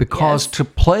toward? Because to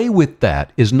play with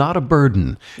that is not a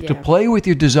burden. Yeah. To play with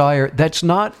your desire, that's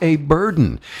not a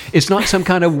burden. It's not some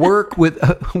kind of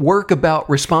work about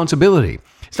responsibility.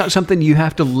 It's not something you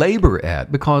have to labor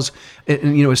at because,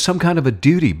 it's some kind of a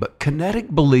duty. But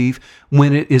kinetic belief,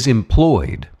 when it is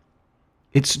employed,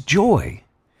 it's joy.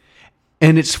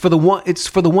 And it's for the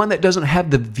one that doesn't have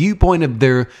the viewpoint of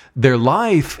their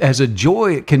life as a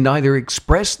joy. It can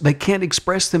they can't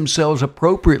express themselves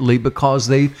appropriately because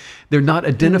they're not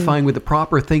identifying with the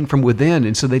proper thing from within,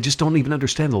 and so they just don't even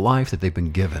understand the life that they've been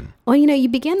given. Well, you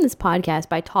began this podcast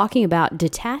by talking about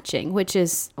detaching, which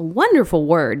is a wonderful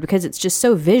word because it's just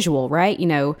so visual, right?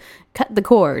 Cut the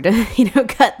cord,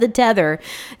 cut the tether.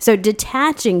 So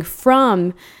detaching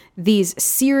from these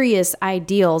serious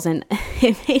ideals, and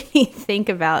it made me think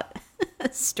about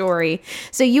a story.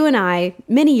 So you and I,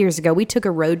 many years ago, we took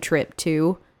a road trip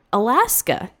to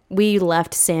Alaska. We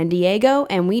left San Diego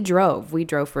and we drove. We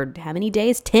drove for how many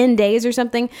days? 10 days or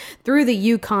something through the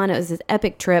Yukon. It was this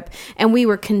epic trip, and we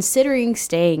were considering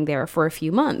staying there for a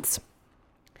few months.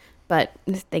 But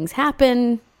things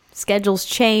happen. Schedules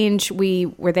change. We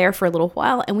were there for a little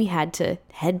while and we had to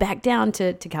head back down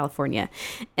to California.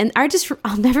 And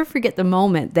I'll never forget the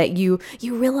moment that you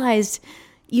realized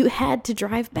you had to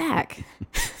drive back.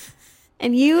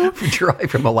 And you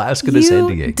drive from Alaska to San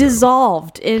Diego.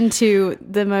 Dissolved into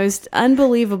the most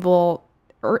unbelievable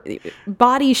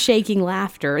body shaking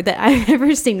laughter that I've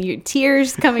ever seen.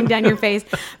 Tears coming down your face,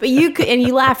 but you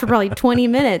laughed for probably 20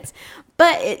 minutes.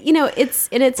 But it's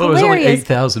hilarious. It was only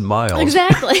 8,000 miles.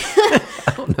 Exactly.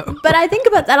 I don't know. But I think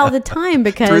about that all the time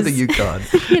because through the Yukon,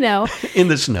 in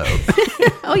the snow.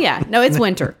 Oh yeah, no, it's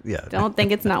winter. Yeah, don't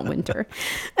think it's not winter.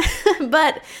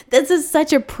 But this is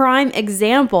such a prime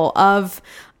example of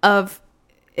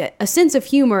a sense of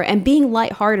humor and being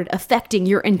lighthearted affecting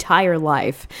your entire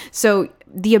life. So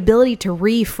the ability to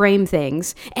reframe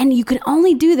things, and you can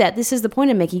only do that. This is the point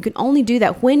I'm making. You can only do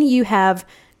that when you have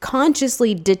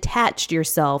consciously detached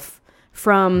yourself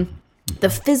from the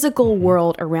physical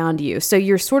world around you. So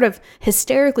you're sort of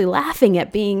hysterically laughing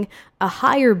at being a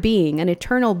higher being, an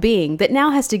eternal being that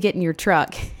now has to get in your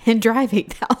truck and drive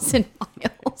 8,000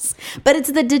 miles. But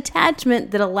it's the detachment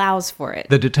that allows for it.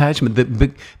 The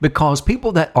detachment, because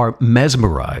people that are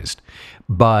mesmerized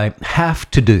by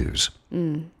have-to-dos,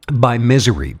 by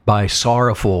misery, by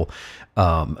sorrowful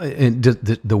and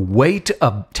the weight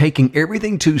of taking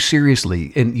everything too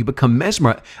seriously, and you become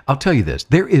mesmerized. I'll tell you this,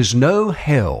 there is no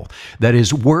hell that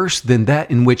is worse than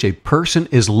that in which a person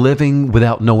is living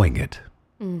without knowing it.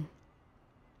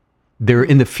 They're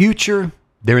in the future,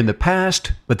 they're in the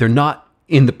past, but they're not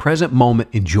in the present moment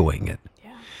enjoying it.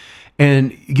 Yeah.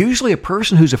 And usually a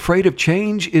person who's afraid of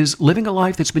change is living a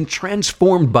life that's been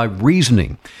transformed by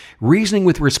reasoning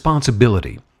with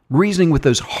responsibility, reasoning with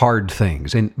those hard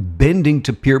things, and bending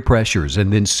to peer pressures,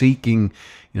 and then seeking,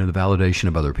 the validation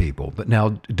of other people. But now,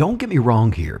 don't get me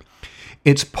wrong here.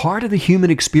 It's part of the human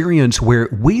experience where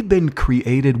we've been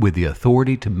created with the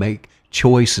authority to make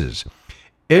choices.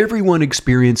 Everyone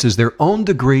experiences their own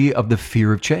degree of the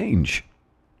fear of change.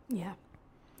 Yeah.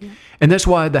 And that's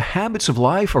why the habits of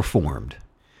life are formed.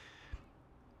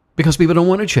 Because people don't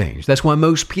want to change. That's why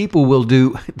most people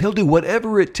they'll do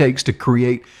whatever it takes to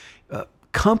create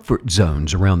comfort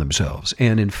zones around themselves.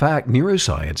 And in fact,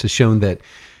 neuroscience has shown that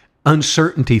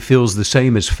uncertainty feels the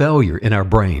same as failure in our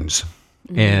brains.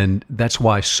 And that's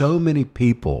why so many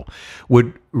people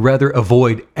would rather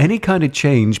avoid any kind of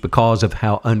change because of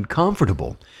how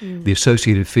uncomfortable the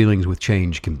associated feelings with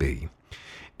change can be.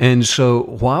 And so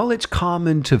while it's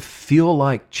common to feel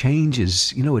like change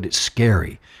is, it's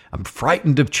scary. I'm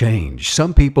frightened of change.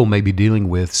 Some people may be dealing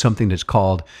with something that's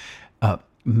called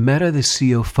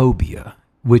metathesiophobia,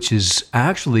 which is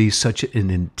actually such an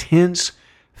intense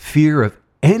fear of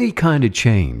any kind of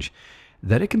change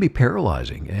that it can be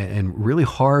paralyzing and really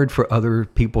hard for other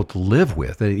people to live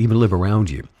with, even live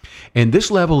around you. And this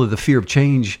level of the fear of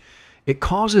change, it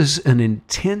causes an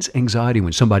intense anxiety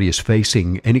when somebody is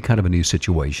facing any kind of a new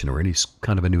situation or any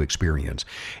kind of a new experience.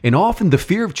 And often the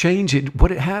fear of change, what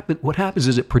happens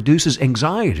is it produces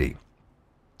anxiety.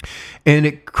 And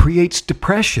it creates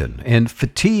depression and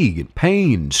fatigue and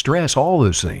pain, stress, all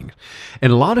those things.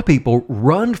 And a lot of people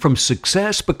run from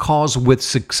success because with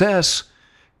success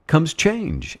comes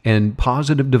change and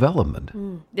positive development.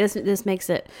 This makes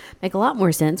it make a lot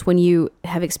more sense when you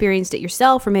have experienced it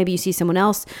yourself, or maybe you see someone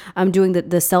else doing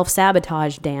the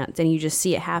self-sabotage dance, and you just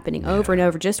see it happening over and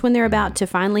over. Just when they're about to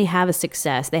finally have a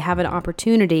success, they have an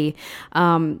opportunity,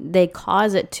 they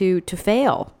cause it to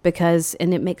fail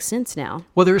and it makes sense now.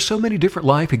 Well, there are so many different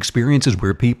life experiences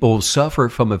where people suffer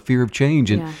from a fear of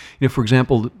change. And for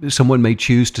example, someone may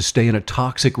choose to stay in a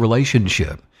toxic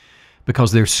relationship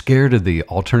because they're scared of the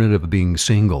alternative of being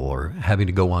single or having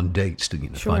to go on dates to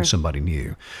find somebody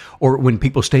new. Or when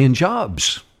people stay in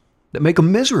jobs that make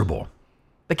them miserable.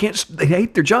 They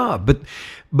hate their job.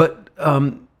 But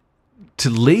to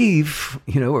leave,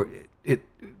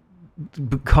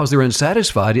 because they're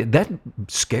unsatisfied, that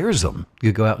scares them.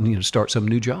 You go out and start some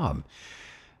new job.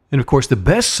 And of course, the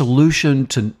best solution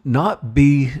to not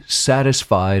be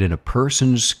satisfied in a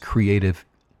person's creative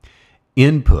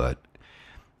input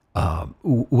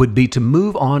would be to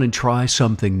move on and try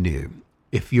something new.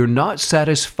 If you're not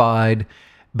satisfied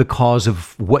because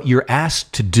of what you're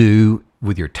asked to do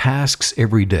with your tasks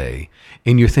every day,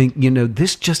 and you think,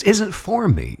 this just isn't for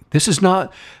me. This is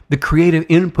not the creative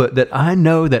input that I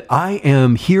know that I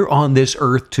am here on this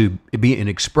earth to be an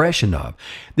expression of.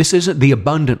 This isn't the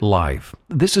abundant life.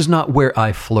 This is not where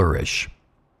I flourish.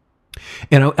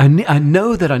 And I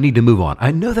know that I need to move on.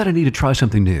 I know that I need to try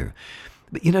something new.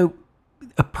 But,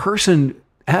 a person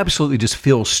absolutely just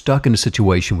feels stuck in a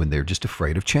situation when they're just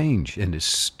afraid of change. And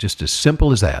it's just as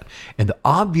simple as that. And the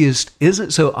obvious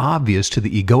isn't so obvious to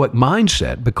the egoic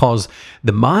mindset, because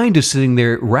the mind is sitting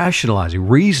there rationalizing,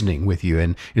 reasoning with you.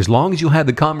 And as long as you have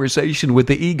the conversation with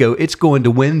the ego, it's going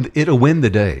to win. It'll win the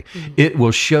day. Mm-hmm. It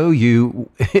will show you,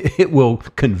 it will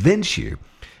convince you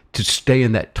to stay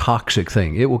in that toxic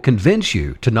thing. It will convince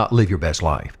you to not live your best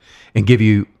life and give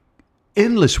you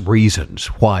endless reasons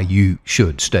why you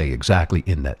should stay exactly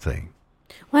in that thing.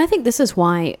 Well, I think this is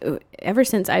why, ever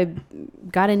since I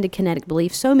got into kinetic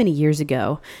belief so many years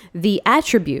ago, the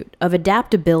attribute of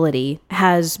adaptability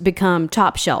has become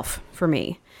top shelf for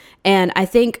me. And I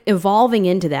think evolving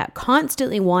into that,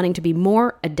 constantly wanting to be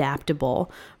more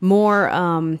adaptable, more,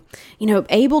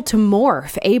 able to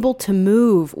morph, able to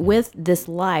move with this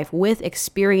life, with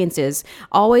experiences,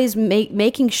 always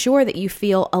making sure that you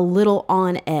feel a little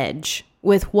on edge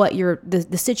with what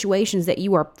the situations that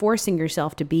you are forcing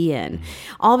yourself to be in.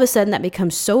 All of a sudden that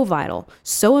becomes so vital,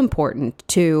 so important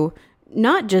to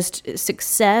not just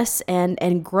success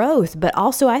and growth, but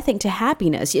also I think to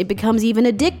happiness. It becomes even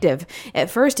addictive. At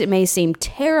first it may seem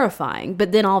terrifying,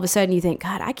 but then all of a sudden you think,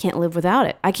 God, I can't live without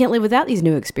it. I can't live without these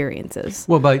new experiences.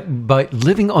 Well, by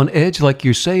living on edge, like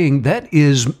you're saying, that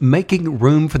is making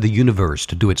room for the universe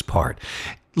to do its part.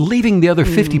 Leaving the other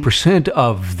 50%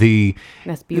 of the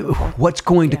what's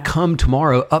going to come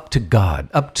tomorrow up to God,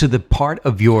 up to the part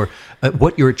of your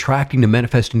what you're attracting to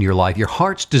manifest in your life, your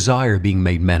heart's desire being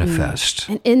made manifest.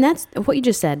 And that's what you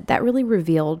just said. That really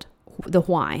revealed the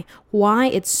why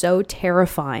it's so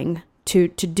terrifying to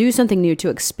do something new, to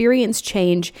experience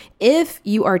change if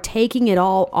you are taking it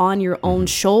all on your own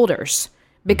shoulders.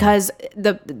 Because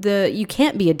you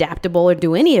can't be adaptable or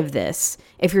do any of this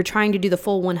if you're trying to do the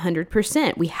full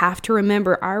 100%. We have to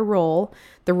remember our role,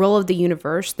 the role of the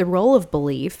universe, the role of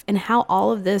belief, and how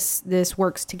all of this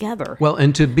works together. Well,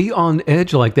 and to be on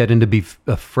edge like that and to be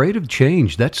afraid of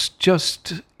change, that's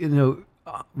just,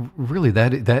 really,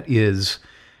 that is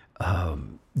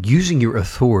using your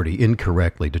authority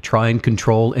incorrectly to try and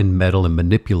control and meddle and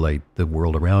manipulate the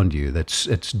world around you.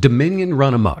 It's dominion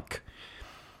run amok.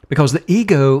 Because the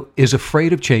ego is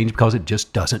afraid of change because it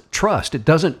just doesn't trust. It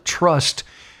doesn't trust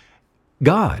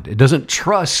God. It doesn't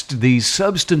trust the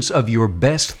substance of your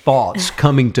best thoughts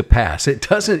coming to pass. It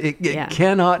doesn't,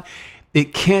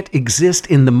 it can't exist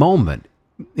in the moment,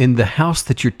 in the house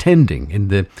that you're tending,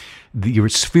 in your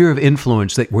sphere of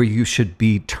influence where you should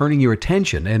be turning your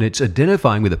attention, and it's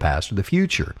identifying with the past or the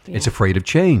future. Yeah. It's afraid of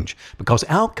change because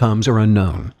outcomes are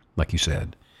unknown, like you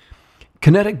said.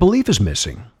 Kinetic belief is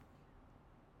missing.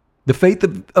 The faith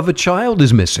of a child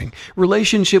is missing.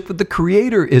 Relationship with the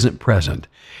Creator isn't present.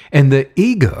 And the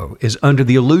ego is under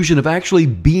the illusion of actually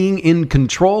being in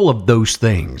control of those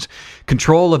things.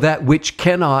 Control of that which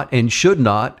cannot and should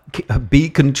not be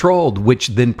controlled, which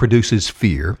then produces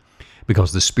fear.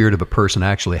 Because the spirit of a person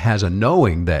actually has a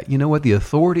knowing that, you know what, the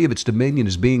authority of its dominion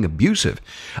is being abusive.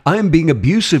 I am being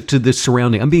abusive to this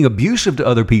surrounding. I'm being abusive to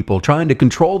other people, trying to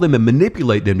control them and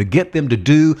manipulate them to get them to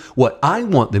do what I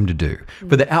want them to do,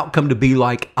 for the outcome to be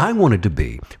like I want it to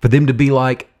be, for them to be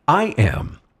like I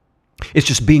am. It's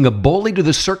just being a bully to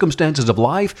the circumstances of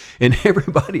life and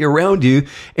everybody around you.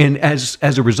 And as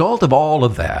a result of all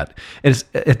of that,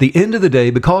 at the end of the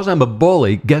day, because I'm a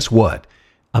bully, guess what?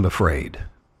 I'm afraid.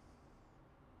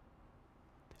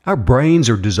 Our brains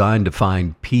are designed to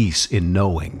find peace in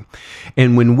knowing.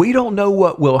 And when we don't know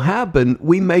what will happen,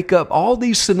 we make up all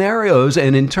these scenarios,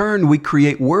 and in turn, we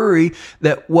create worry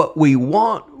that what we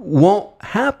want won't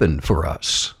happen for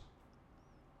us.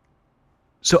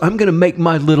 So I'm going to make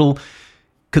my little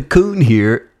cocoon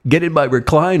here, get in my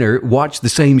recliner, watch the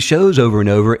same shows over and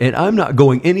over, and I'm not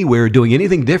going anywhere doing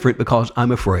anything different because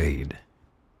I'm afraid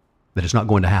that it's not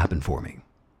going to happen for me.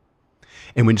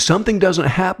 And when something doesn't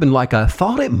happen like I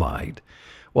thought it might,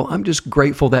 well, I'm just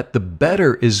grateful that the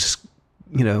better is,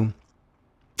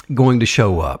 going to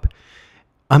show up.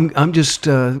 I'm just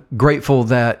grateful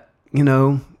that,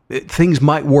 things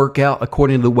might work out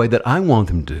according to the way that I want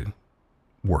them to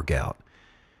work out.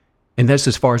 And that's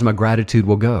as far as my gratitude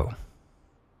will go.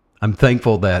 I'm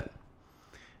thankful that,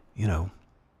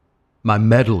 my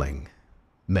meddling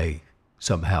may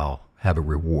somehow have a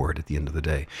reward at the end of the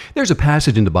day. There's a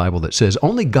passage in the Bible that says,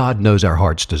 only God knows our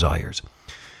heart's desires.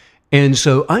 And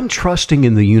so I'm trusting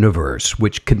in the universe,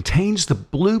 which contains the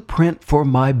blueprint for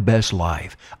my best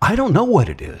life. I don't know what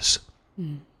it is.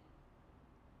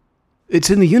 It's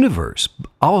in the universe.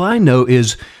 All I know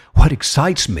is what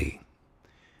excites me.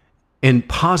 And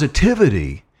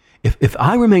positivity, if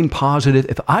I remain positive,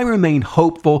 if I remain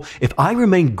hopeful, if I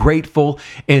remain grateful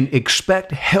and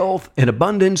expect health and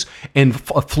abundance and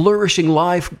a flourishing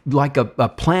life like a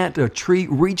plant, a tree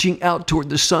reaching out toward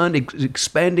the sun,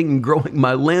 expanding and growing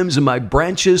my limbs and my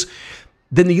branches,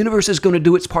 then the universe is going to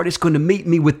do its part. It's going to meet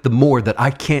me with the more that I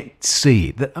can't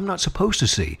see, that I'm not supposed to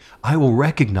see. I will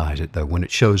recognize it, though, when it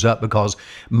shows up, because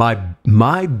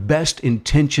my best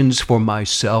intentions for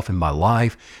myself and my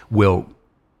life will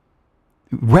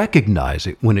recognize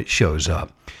it when it shows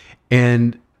up.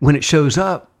 And when it shows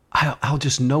up, I'll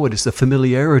just know it. It's the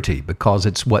familiarity, because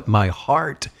it's what my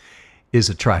heart is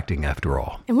attracting after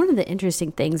all. And one of the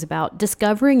interesting things about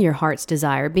discovering your heart's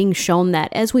desire, being shown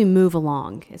that as we move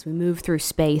along, as we move through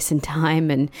space and time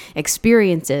and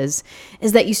experiences,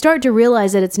 is that you start to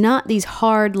realize that it's not these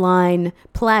hard line,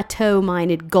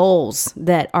 plateau-minded goals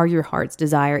that are your heart's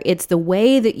desire. It's the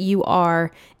way that you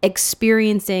are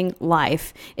experiencing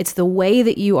life. It's the way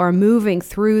that you are moving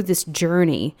through this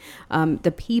journey,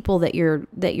 the people that you're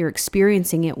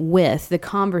experiencing it with, the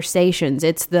conversations.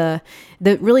 It's the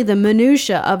really the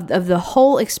minutia of the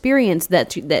whole experience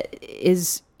that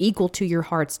is equal to your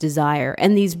heart's desire.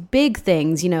 And these big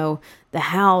things, the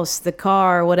house, the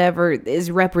car, whatever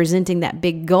is representing that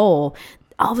big goal,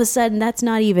 all of a sudden that's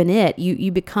not even it.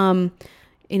 You become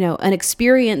an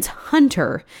experienced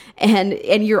hunter, and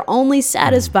you're only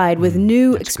satisfied with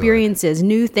new experiences, good.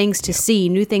 New things to see,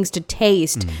 new things to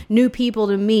taste, new people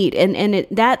to meet. And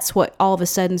that's what all of a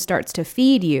sudden starts to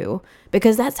feed you,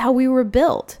 because that's how we were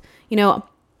built.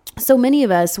 So many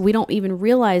of us, we don't even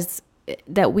realize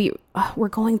that we're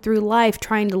going through life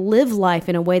trying to live life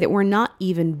in a way that we're not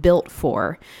even built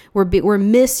for. We're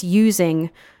misusing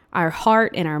our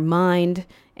heart and our mind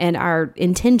and our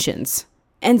intentions.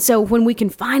 And so when we can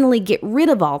finally get rid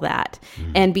of all that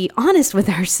and be honest with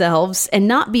ourselves and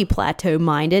not be plateau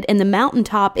minded, and the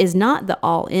mountaintop is not the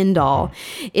all end all.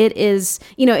 It is,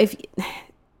 if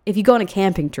you go on a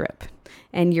camping trip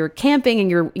and you're camping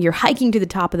and you're hiking to the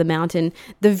top of the mountain,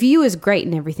 the view is great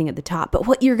and everything at the top. But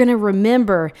what you're going to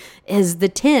remember is the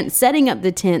tent, setting up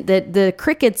the tent, the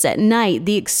crickets at night,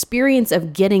 the experience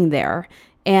of getting there.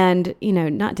 And,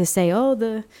 not to say, oh,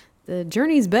 the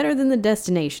journey's better than the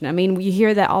destination. I mean, you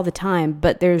hear that all the time,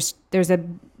 but there's a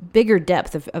bigger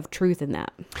depth of truth in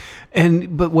that.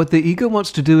 But what the ego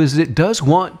wants to do is it does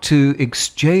want to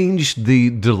exchange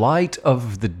the delight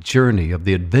of the journey, of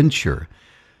the adventure,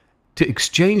 to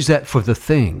exchange that for the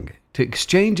thing, to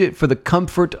exchange it for the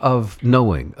comfort of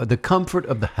knowing, the comfort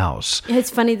of the house.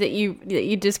 It's funny that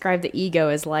you describe the ego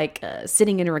as like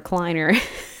sitting in a recliner,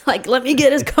 like, let me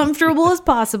get as comfortable as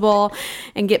possible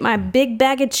and get my big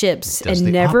bag of chips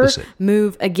and never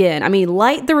move again. I mean,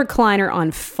 light the recliner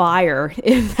on fire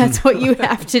if that's what you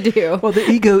have to do. Well, the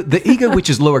ego, which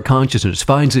is lower consciousness,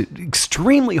 finds it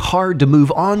extremely hard to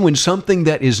move on when something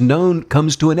that is known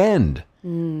comes to an end.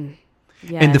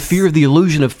 Yes. And the fear of the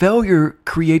illusion of failure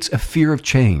creates a fear of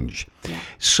change. Yeah.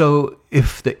 So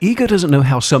if the ego doesn't know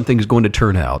how something is going to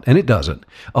turn out, and it doesn't,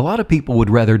 a lot of people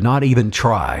would rather not even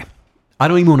try. I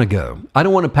don't even want to go. I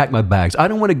don't want to pack my bags. I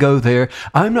don't want to go there.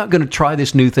 I'm not going to try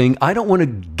this new thing. I don't want to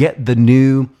get the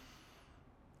new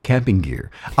camping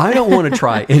gear. I don't want to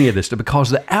try any of this stuff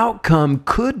because the outcome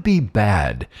could be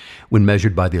bad when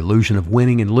measured by the illusion of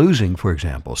winning and losing, for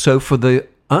example. So for the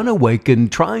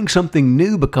unawakened, trying something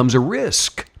new becomes a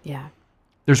risk. Yeah.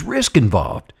 There's risk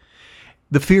involved.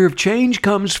 The fear of change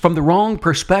comes from the wrong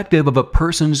perspective of a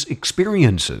person's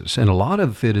experiences, and a lot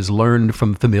of it is learned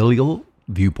from familial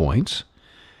viewpoints,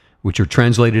 which are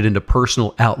translated into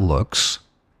personal outlooks,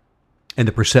 and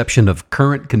the perception of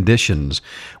current conditions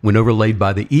when overlaid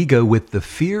by the ego with the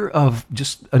fear of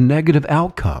just a negative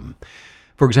outcome.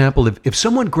 For example, if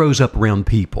someone grows up around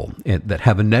people that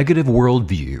have a negative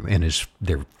worldview and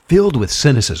they're filled with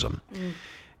cynicism,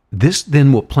 this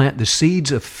then will plant the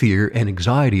seeds of fear and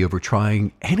anxiety over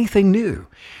trying anything new.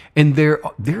 And there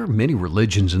are many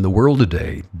religions in the world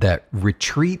today that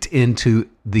retreat into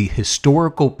the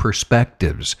historical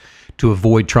perspectives to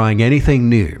avoid trying anything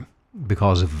new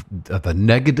because of a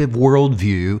negative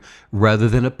worldview rather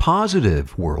than a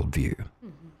positive worldview.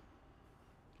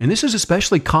 And this is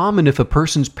especially common if a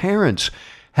person's parents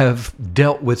have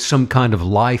dealt with some kind of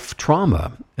life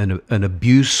trauma, an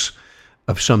abuse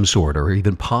of some sort, or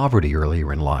even poverty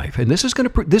earlier in life. And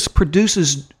this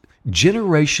produces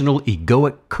generational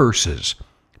egoic curses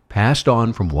passed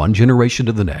on from one generation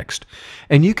to the next.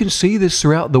 And you can see this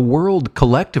throughout the world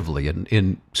collectively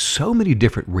in so many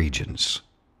different regions.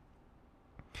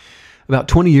 About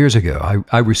 20 years ago,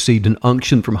 I received an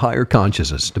unction from higher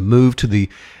consciousness to move to the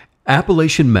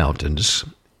Appalachian Mountains,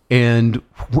 and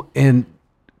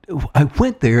I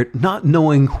went there not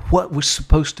knowing what was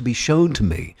supposed to be shown to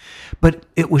me, but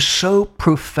it was so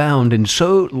profound and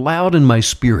so loud in my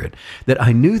spirit that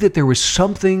I knew that there was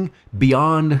something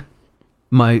beyond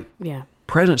my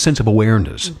present sense of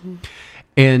awareness. Mm-hmm.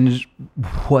 And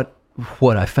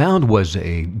what I found was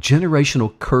a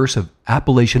generational curse of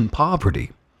Appalachian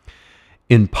poverty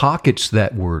in pockets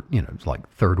that were, like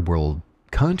third world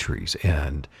countries,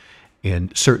 and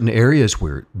in certain areas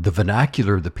where the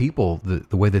vernacular of the people,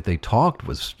 the way that they talked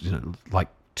was like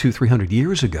 200-300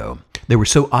 years ago. They were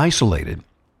so isolated.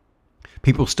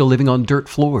 People still living on dirt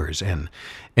floors and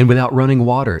without running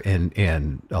water,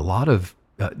 and a lot of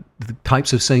the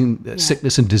types of same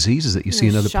sickness and diseases that you see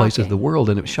in other places of the world.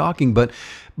 And it was shocking. But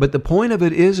the point of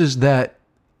it is that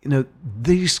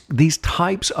these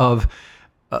types of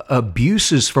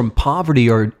abuses from poverty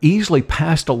are easily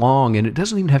passed along, and it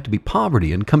doesn't even have to be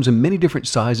poverty, and comes in many different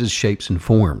sizes, shapes, and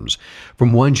forms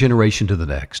from one generation to the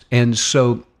next. And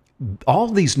so all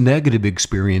these negative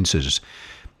experiences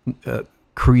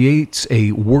creates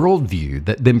a worldview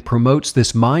that then promotes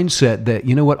this mindset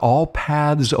that, all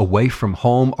paths away from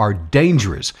home are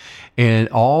dangerous, and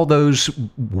all those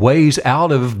ways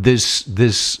out of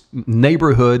this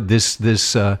neighborhood, this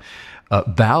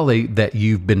valley that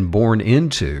you've been born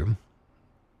into,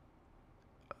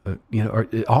 or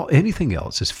anything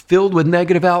else is filled with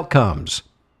negative outcomes.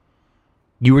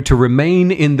 You were to remain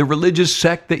in the religious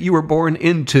sect that you were born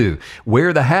into.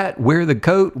 Wear the hat, wear the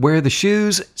coat, wear the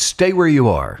shoes, stay where you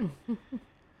are.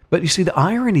 But you see, the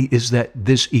irony is that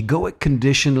this egoic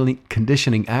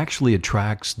conditioning actually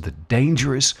attracts the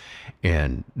dangerous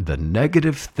and the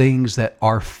negative things that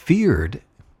are feared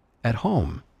at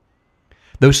home.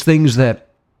 Those things that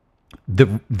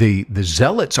the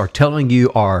zealots are telling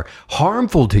you are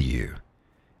harmful to you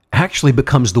actually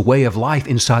becomes the way of life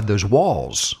inside those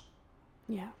walls.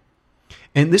 Yeah.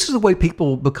 And this is the way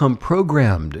people become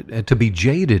programmed to be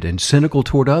jaded and cynical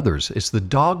toward others. It's the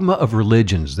dogma of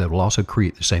religions that will also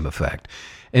create the same effect.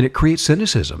 And it creates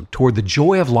cynicism toward the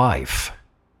joy of life.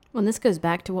 Well, and this goes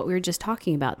back to what we were just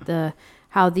talking about,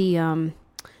 how the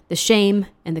the shame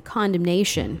and the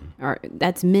condemnation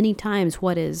that's many times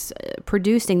what is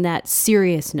producing that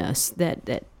seriousness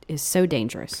that is so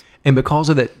dangerous. And because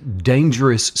of that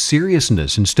dangerous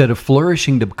seriousness, instead of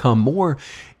flourishing to become more,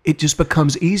 it just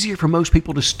becomes easier for most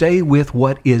people to stay with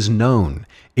what is known,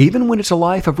 even when it's a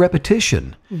life of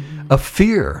repetition, of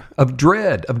fear, of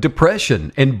dread, of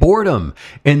depression, and boredom,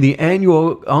 and the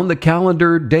annual on the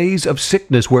calendar days of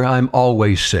sickness where I'm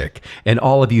always sick, and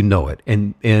all of you know it,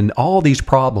 and all these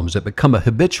problems that become a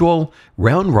habitual,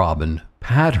 round-robin,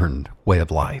 patterned way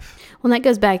of life. Well, that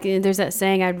goes back, there's that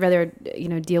saying, I'd rather,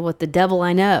 deal with the devil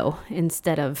I know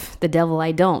instead of the devil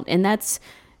I don't. And that's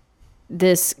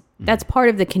part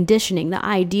of the conditioning, the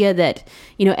idea that,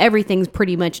 everything's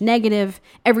pretty much negative,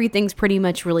 everything's pretty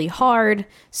much really hard,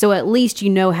 so at least you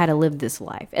know how to live this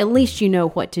life. At least you know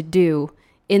what to do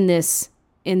in this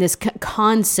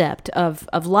concept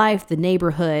of life, the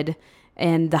neighborhood,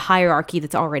 and the hierarchy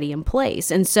that's already in place.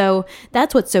 And so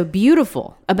that's what's so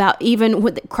beautiful about even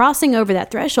with crossing over that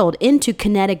threshold into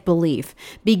kinetic belief,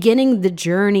 beginning the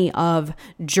journey of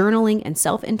journaling and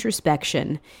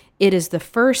self-introspection. It is the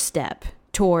first step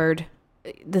toward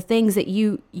the things that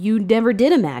you never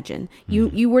did imagine.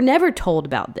 You were never told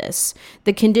about this.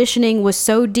 The conditioning was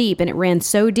so deep and it ran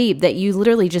so deep that you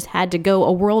literally just had to go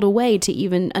a world away to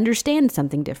even understand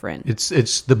something different.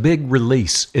 It's the big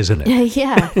release, isn't it?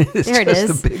 Yeah, there it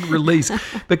is. The big release,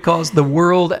 because the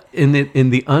world in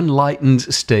the unlightened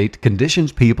state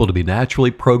conditions people to be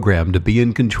naturally programmed to be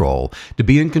in control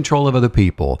of other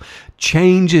people.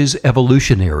 Change is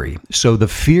evolutionary. So the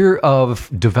fear of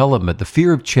development, the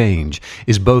fear of change,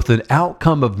 is both an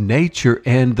outcome of nature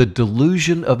and the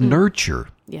delusion of nurture.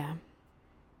 Yeah.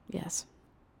 Yes.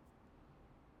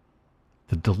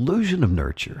 The delusion of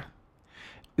nurture.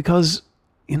 Because,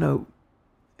 that's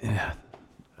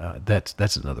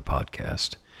another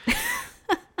podcast.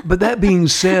 But that being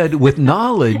said, with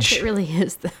knowledge... It really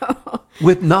is, though.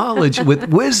 With knowledge, with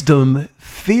wisdom,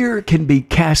 fear can be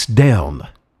cast down.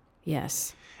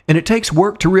 Yes. And it takes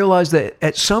work to realize that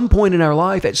at some point in our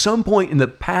life, at some point in the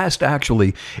past,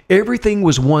 actually, everything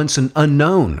was once an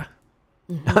unknown.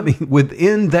 Mm-hmm. I mean,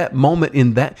 within that moment,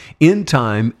 in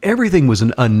time, everything was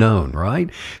an unknown, right?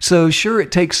 So sure,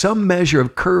 it takes some measure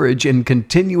of courage and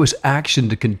continuous action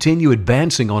to continue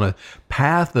advancing on a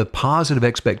path of positive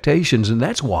expectations. And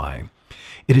that's why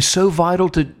it is so vital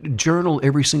to journal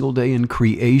every single day in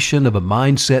creation of a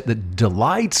mindset that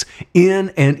delights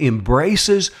in and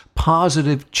embraces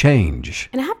positive change.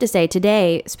 And I have to say,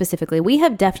 today specifically, we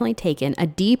have definitely taken a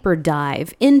deeper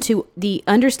dive into the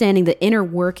understanding the inner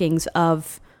workings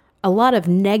of a lot of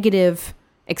negative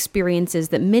experiences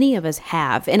that many of us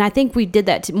have. And I think we did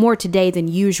that more today than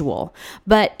usual.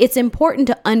 But it's important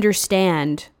to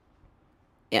understand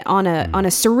on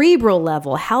a cerebral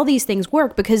level how these things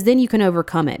work, because then you can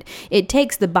overcome it. It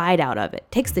takes the bite out of it,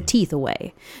 takes the teeth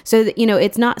away. So that,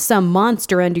 it's not some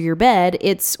monster under your bed.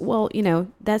 It's,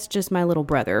 that's just my little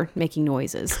brother making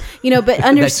noises. But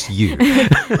That's you.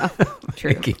 Oh,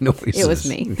 true. Making noises. It was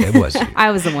me. It was you.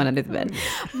 I was the one under the bed.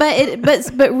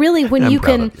 But really, when you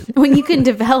can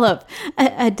develop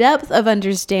a depth of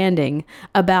understanding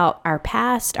about our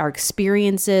past, our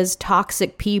experiences,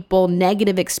 toxic people,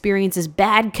 negative experiences,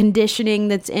 bad conditioning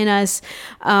that's in us,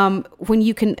 when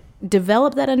you can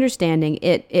develop that understanding,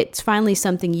 it's finally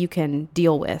something you can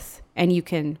deal with and you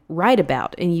can write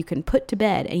about and you can put to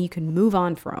bed and you can move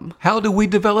on from. How do we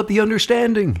develop the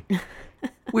understanding?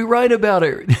 We write about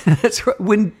it. That's right.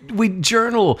 When we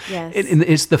journal. Yes. And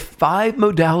it's the 5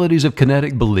 modalities of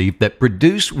kinetic belief that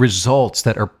produce results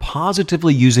that are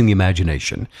positively using the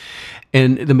imagination.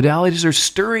 And the modalities are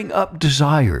stirring up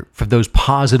desire for those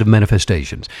positive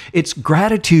manifestations. It's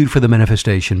gratitude for the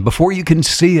manifestation before you can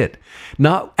see it.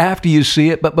 Not after you see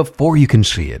it, but before you can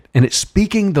see it. And it's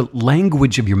speaking the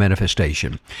language of your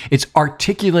manifestation. It's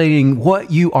articulating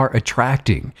what you are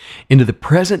attracting into the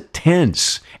present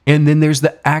tense. And then there's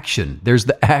the action. There's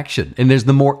the action. And there's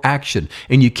the more action.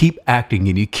 And you keep acting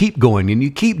and you keep going and you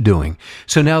keep doing.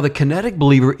 So now the kinetic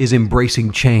believer is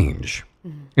embracing change.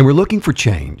 And we're looking for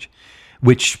change,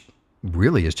 which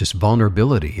really is just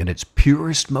vulnerability in its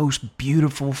purest, most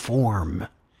beautiful form.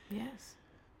 Yes.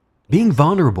 Being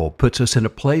vulnerable puts us in a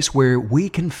place where we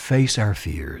can face our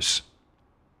fears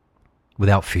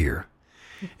without fear.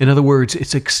 In other words,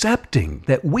 it's accepting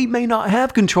that we may not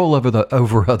have control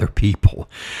over other people,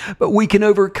 but we can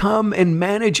overcome and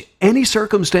manage any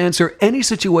circumstance or any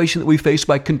situation that we face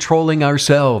by controlling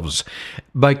ourselves,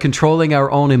 by controlling our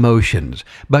own emotions,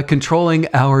 by controlling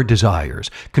our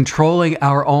desires, controlling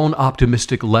our own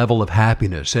optimistic level of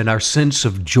happiness and our sense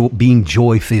of being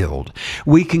joy-filled.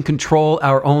 We can control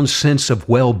our own sense of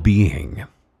well-being.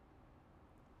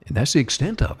 And that's the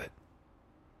extent of it.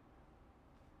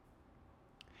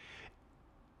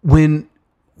 When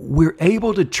we're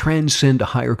able to transcend a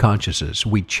higher consciousness,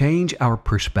 we change our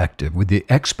perspective with the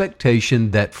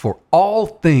expectation that for all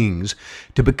things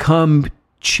to become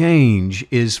change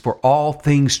is for all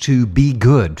things to be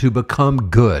good, to become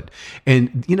good.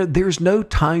 And, there's no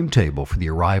timetable for the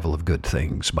arrival of good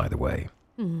things, by the way,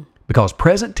 because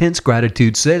present tense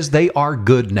gratitude says they are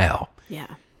good now. Yeah.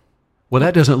 Well,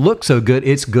 that doesn't look so good.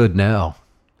 It's good now.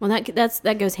 Well,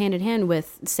 that goes hand in hand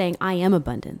with saying, I am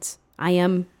abundance. I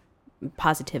am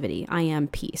positivity. I am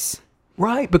peace.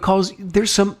 Right, because there's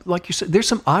some, like you said, there's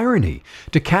some irony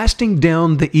to casting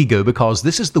down the ego, because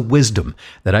this is the wisdom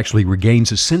that actually regains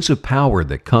a sense of power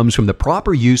that comes from the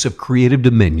proper use of creative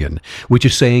dominion, which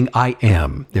is saying, I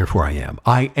am, therefore I am.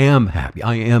 I am happy.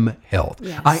 I am health.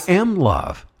 Yes. I am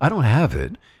love. I don't have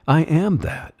it. I am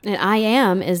that. And I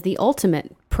am is the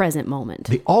ultimate present moment.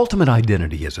 The ultimate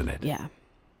identity, isn't it? Yeah.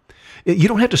 You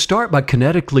don't have to start by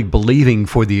kinetically believing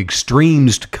for the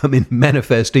extremes to come in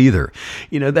manifest either.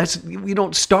 You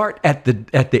don't start at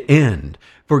the end.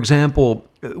 For example,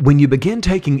 when you begin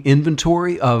taking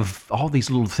inventory of all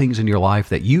these little things in your life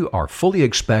that you are fully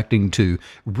expecting to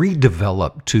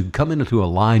redevelop, to come into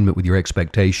alignment with your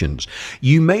expectations,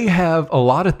 you may have a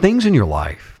lot of things in your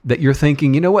life that you're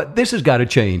thinking, you know what, this has got to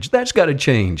change. That's got to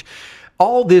change.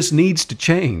 All this needs to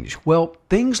change. Well,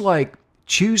 things like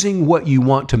choosing what you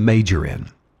want to major in,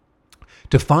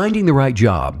 to finding the right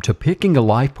job, to picking a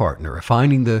life partner,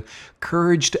 finding the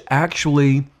courage to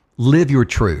actually live your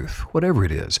truth, whatever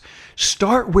it is.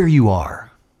 Start where you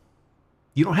are.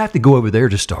 You don't have to go over there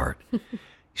to start.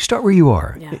 Start where you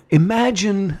are. Yeah.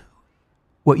 Imagine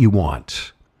what you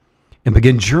want and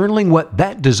begin journaling what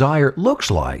that desire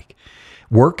looks like.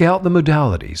 Work out the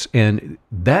modalities, and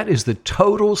that is the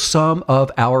total sum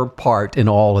of our part in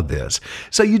all of this.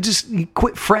 So you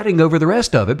quit fretting over the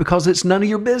rest of it, because it's none of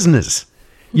your business.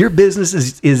 Your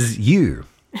business is you.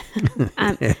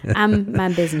 I'm my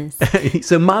business.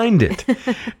 So mind it,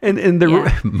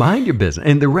 and mind your business,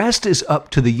 and the rest is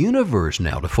up to the universe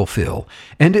now to fulfill,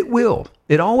 and it will.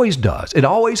 It always does. It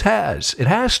always has. It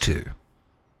has to.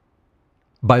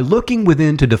 By looking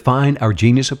within to define our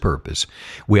genius of purpose,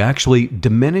 we actually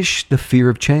diminish the fear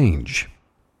of change.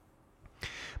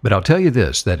 But I'll tell you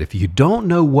this, that if you don't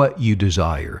know what you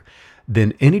desire,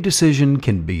 then any decision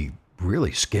can be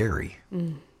really scary.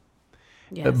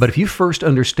 Yes. But if you first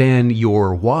understand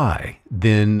your why,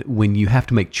 then when you have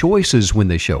to make choices when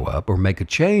they show up or make a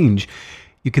change,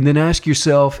 you can then ask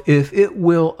yourself if it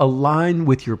will align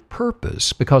with your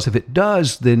purpose. Because if it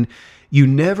does, then you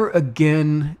never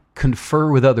again confer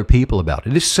with other people about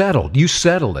it. It's settled. You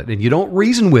settled it, and you don't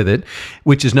reason with it,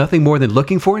 which is nothing more than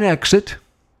looking for an exit.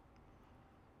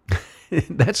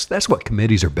 That's what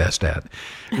committees are best at.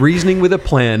 Reasoning with a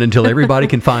plan until everybody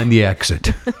can find the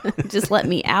exit. Just let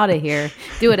me out of here.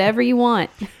 Do whatever you want.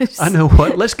 I know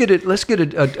what. Let's get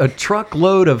a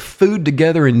truckload of food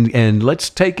together and let's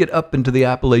take it up into the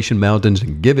Appalachian Mountains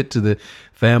and give it to the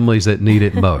families that need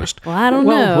it most. Well, I don't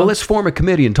know. Well, let's form a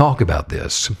committee and talk about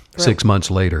this 6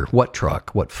 months later. What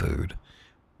truck? What food?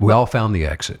 We all found the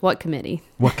exit. What committee?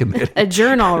 What committee?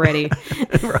 Adjourn already.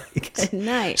 Right. Good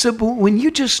night. So but when you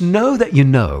just know that you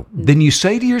know, then you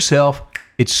say to yourself,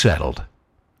 it's settled.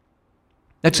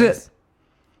 That's it.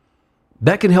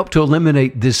 That can help to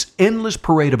eliminate this endless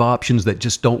parade of options that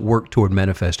just don't work toward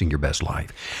manifesting your best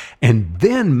life. And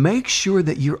then make sure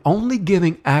that you're only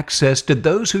giving access to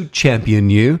those who champion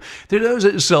you, to those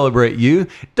that celebrate you.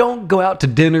 Don't go out to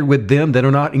dinner with them that are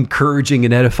not encouraging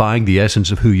and edifying the essence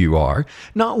of who you are.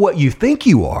 Not what you think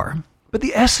you are, but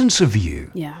the essence of you.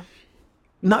 Yeah.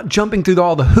 Not jumping through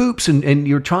all the hoops and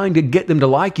you're trying to get them to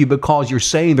like you because you're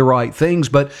saying the right things,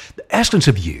 but the essence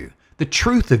of you, the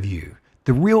truth of you.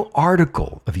 The real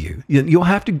article of you. You'll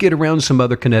have to get around some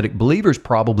other kinetic believers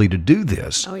probably to do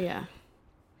this. Oh, yeah.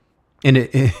 And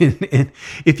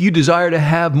if you desire to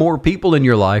have more people in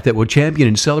your life that will champion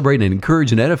and celebrate and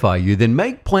encourage and edify you, then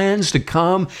make plans to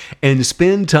come and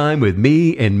spend time with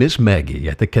me and Miss Maggie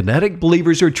at the Kinetic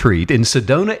Believers Retreat in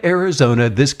Sedona, Arizona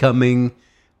this coming,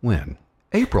 when?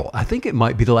 April. I think it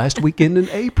might be the last weekend in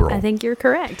April. I think you're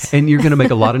correct. And you're going to make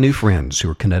a lot of new friends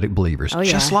who are kinetic believers, Oh,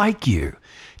 yeah. just like you.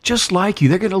 Just like you.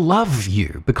 They're going to love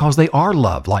you because they are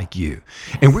loved like you.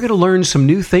 Yes. And we're going to learn some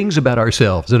new things about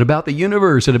ourselves and about the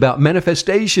universe and about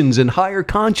manifestations and higher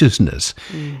consciousness.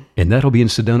 And that'll be in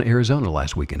Sedona, Arizona,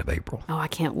 last weekend of April. Oh, I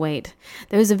can't wait.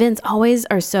 Those events always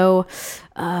are so,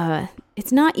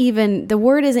 it's not even, the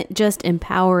word isn't just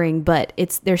empowering, but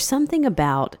there's something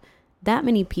about that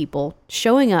many people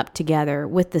showing up together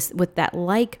with that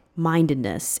like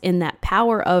mindedness, in that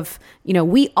power of,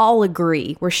 we all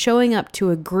agree. We're showing up to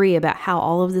agree about how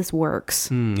all of this works.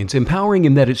 It's empowering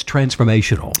in that it's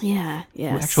transformational. Yeah,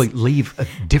 yes. We actually leave a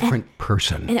different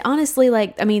person. And honestly,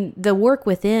 the work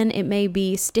within, it may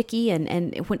be sticky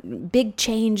and when big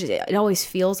change, it always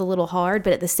feels a little hard.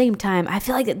 But at the same time, I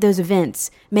feel like that those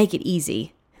events make it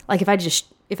easy. Like if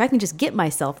I can just get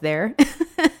myself there,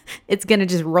 it's going to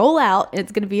just roll out and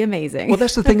it's going to be amazing. Well,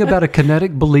 that's the thing about a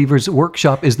Kinetic Believers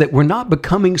workshop is that we're not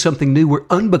becoming something new. We're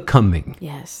unbecoming.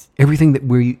 Yes. Everything that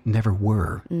we never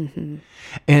were. Mm-hmm.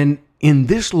 And in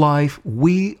this life,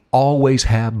 we always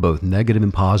have both negative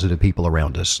and positive people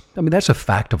around us. I mean, that's a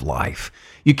fact of life.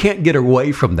 You can't get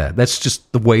away from that. That's just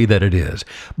the way that it is.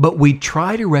 But we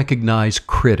try to recognize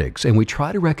critics and we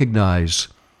try to recognize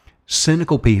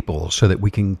cynical people so that we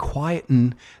can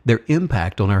quieten their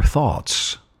impact on our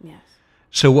thoughts. Yes.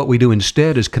 So what we do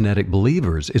instead as Kinetic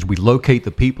Believers is we locate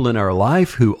the people in our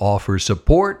life who offer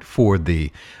support for the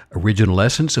original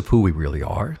essence of who we really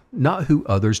are, not who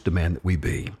others demand that we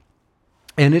be.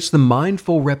 And it's the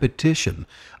mindful repetition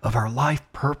of our life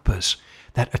purpose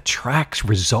that attracts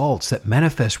results, that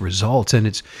manifests results. And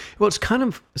it's kind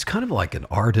of like an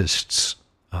artist's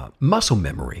muscle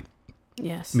memory.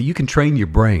 Yes. I mean, you can train your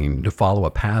brain to follow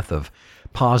a path of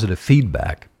positive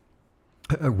feedback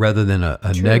rather than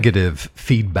a negative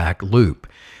feedback loop.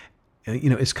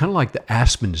 It's kind of like the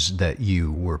aspens that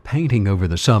you were painting over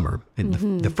the summer.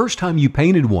 And the first time you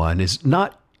painted one is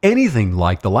not anything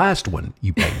like the last one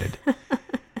you painted.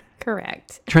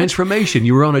 Correct. Transformation.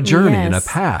 You were on a journey and a Yes.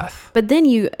 path. But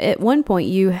then at one point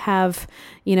you have,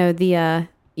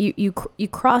 you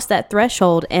cross that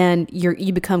threshold and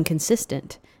you become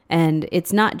consistent. And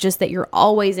it's not just that you're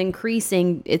always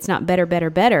increasing. It's not better, better,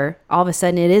 better. All of a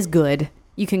sudden it is good.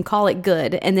 You can call it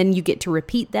good. And then you get to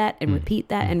repeat that and repeat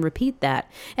that and repeat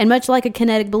that. And much like a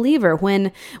Kinetic Believer,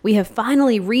 when we have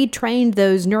finally retrained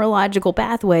those neurological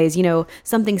pathways,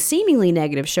 something seemingly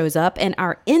negative shows up and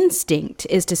our instinct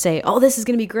is to say, oh, this is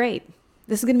going to be great.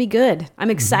 This is going to be good. I'm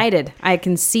excited. I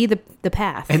can see the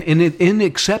path. And in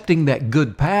accepting that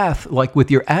good path, like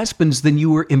with your aspens, then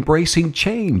you were embracing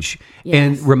change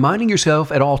and reminding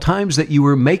yourself at all times that you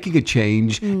were making a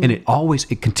change, and it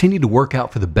continued to work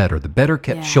out for the better. The better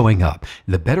kept showing up.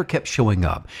 The better kept showing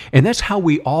up. And that's how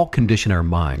we all condition our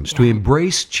minds to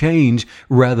embrace change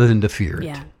rather than to fear it.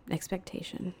 Yeah,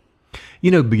 expectation.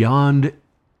 Beyond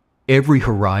every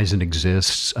horizon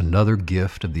exists another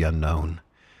gift of the unknown.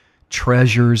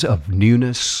 Treasures of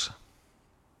newness.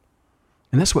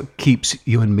 And that's what keeps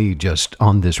you and me just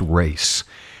on this race.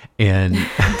 And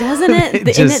doesn't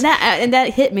it? And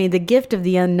that hit me, the gift of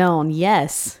the unknown.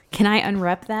 Yes. Can I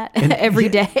unwrap that every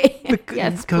day?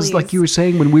 Yes, because please. like you were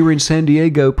saying, when we were in San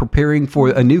Diego preparing for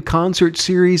a new concert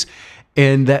series,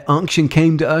 and that unction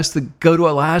came to us to go to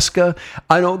Alaska.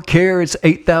 I don't care. It's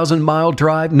 8,000-mile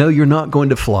drive. No, you're not going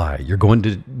to fly. You're going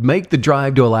to make the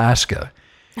drive to Alaska.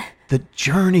 The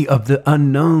journey of the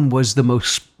unknown was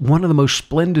one of the most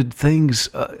splendid things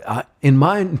in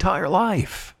my entire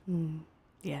life.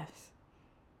 Yes.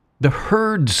 The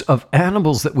herds of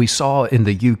animals that we saw in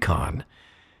the Yukon,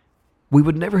 we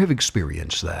would never have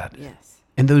experienced that. Yes.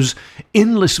 And those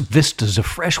endless vistas of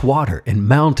fresh water and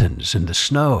mountains and the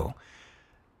snow,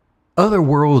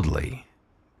 otherworldly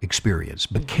experience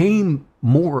became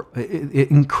more, it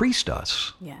increased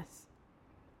us. Yes.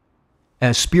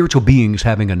 As spiritual beings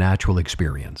having a natural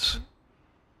experience.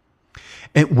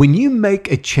 And when you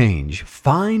make a change,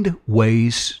 find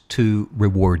ways to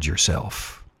reward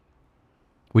yourself,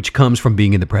 which comes from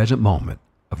being in the present moment,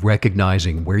 of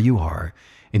recognizing where you are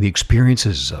and the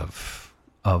experiences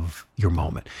of your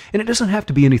moment. And it doesn't have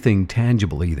to be anything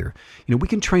tangible either. We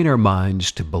can train our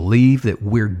minds to believe that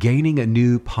we're gaining a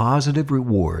new positive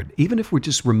reward, even if we're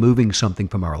just removing something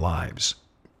from our lives.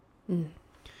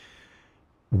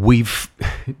 We've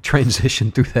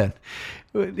transitioned through that.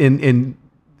 And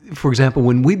for example,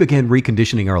 when we began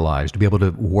reconditioning our lives to be able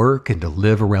to work and to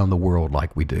live around the world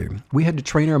like we do, we had to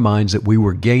train our minds that we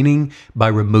were gaining by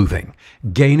removing,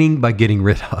 gaining by getting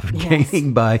rid of,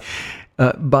 gaining by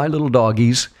little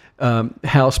doggies,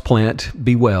 house plant,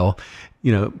 be well,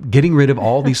 getting rid of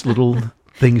all these little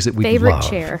things that we Favorite love.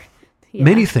 chair.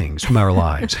 Many things from our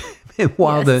lives. And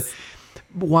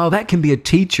while that can be a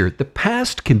teacher, the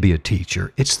past can be a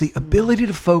teacher. It's the ability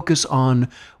to focus on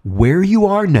where you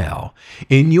are now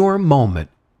in your moment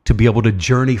to be able to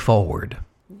journey forward.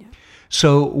 Yeah.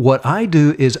 So what I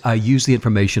do is I use the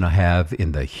information I have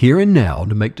in the here and now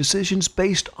to make decisions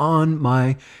based on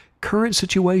my current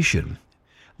situation.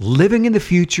 Living in the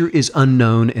future is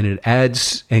unknown and it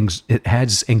adds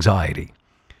anxiety.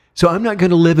 So I'm not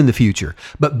going to live in the future.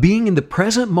 But being in the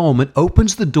present moment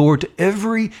opens the door to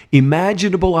every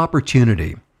imaginable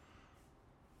opportunity.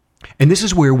 And this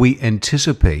is where we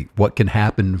anticipate what can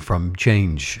happen from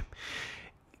change.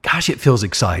 Gosh, it feels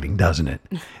exciting, doesn't it?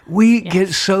 We get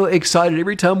so excited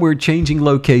every time we're changing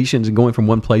locations and going from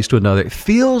one place to another. It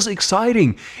feels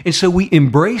exciting. And so we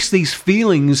embrace these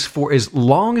feelings for as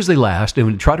long as they last, and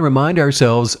we try to remind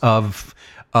ourselves of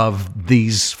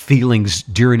these feelings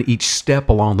during each step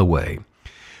along the way.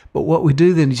 But what we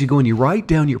do then is you go and you write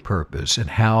down your purpose and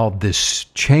how this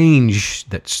change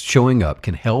that's showing up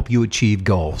can help you achieve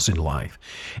goals in life.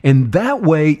 And that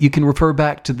way you can refer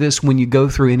back to this when you go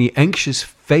through any anxious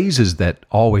phases that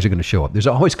always are going to show up. There's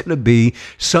always going to be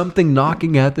something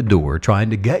knocking at the door trying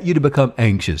to get you to become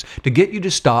anxious, to get you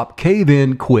to stop, cave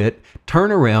in, quit,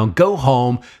 turn around, go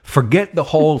home, forget the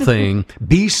whole thing,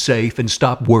 be safe, and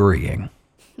stop worrying.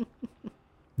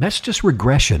 That's just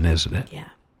regression, isn't it? Yeah.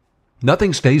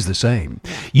 Nothing stays the same.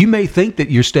 You may think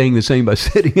that you're staying the same by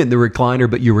sitting in the recliner,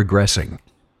 but you're regressing.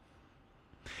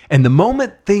 And the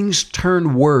moment things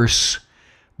turn worse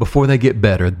before they get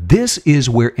better, this is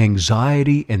where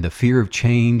anxiety and the fear of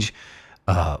change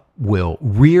will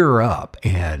rear up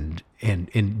and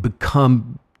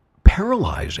become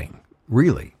paralyzing,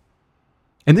 really.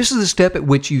 And this is the step at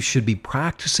which you should be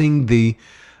practicing the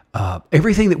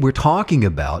everything that we're talking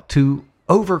about to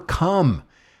overcome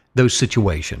those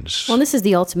situations. Well, this is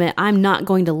the ultimate. I'm not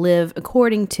going to live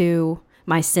according to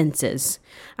my senses.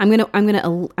 I'm going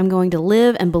to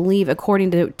live and believe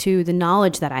according to the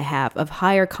knowledge that I have of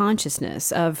higher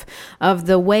consciousness, of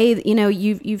the way,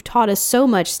 you've taught us so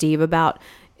much, Steve, about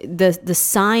the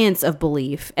science of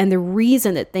belief and the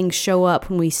reason that things show up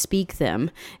when we speak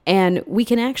them, and we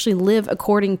can actually live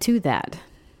according to that.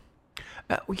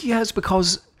 Yes,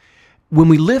 because when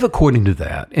we live according to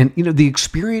that, and the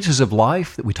experiences of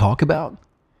life that we talk about,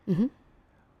 mm-hmm.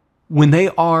 when they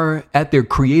are at their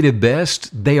creative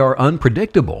best, they are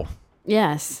unpredictable.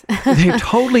 Yes. They're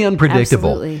totally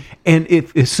unpredictable. Absolutely. And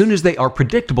as soon as they are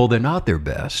predictable, they're not their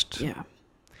best. Yeah.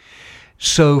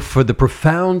 So for the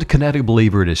profound kinetic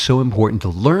believer, it is so important to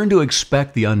learn to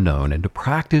expect the unknown and to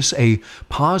practice a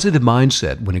positive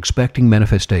mindset when expecting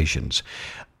manifestations.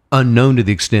 Unknown to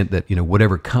the extent that,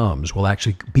 whatever comes will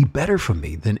actually be better for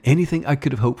me than anything I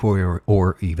could have hoped for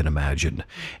or even imagined.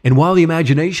 And while the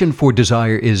imagination for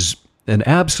desire is an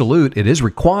absolute, it is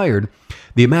required,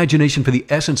 the imagination for the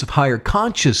essence of higher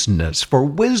consciousness, for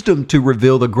wisdom to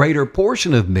reveal the greater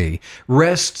portion of me,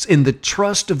 rests in the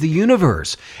trust of the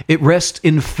universe. It rests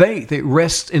in faith. It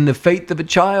rests in the faith of a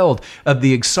child, of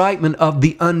the excitement of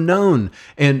the unknown,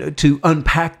 and to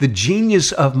unpack the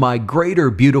genius of my greater,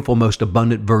 beautiful, most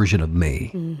abundant version of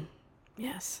me.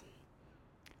 Yes.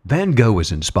 Van Gogh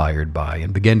was inspired by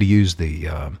and began to use the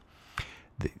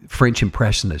French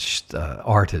Impressionist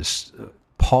artist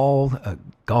Paul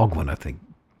Gauguin, I think.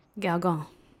 Gauguin,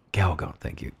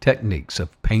 thank you. Techniques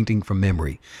of painting from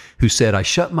memory, who said, "I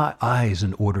shut my eyes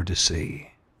in order to see."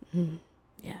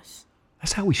 Yes.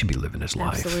 That's how we should be living this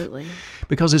life. Absolutely.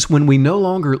 Because it's when we no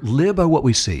longer live by what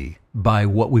we see, by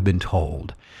what we've been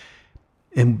told,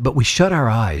 but we shut our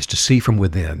eyes to see from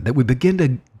within, that we begin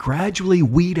to gradually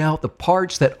weed out the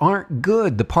parts that aren't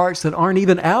good, the parts that aren't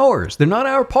even ours. They're not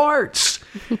our parts.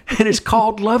 And it's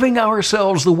called loving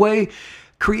ourselves the way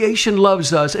creation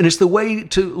loves us. And it's the way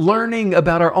to learning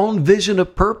about our own vision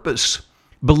of purpose.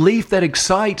 Belief that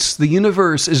excites the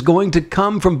universe is going to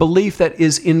come from belief that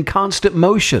is in constant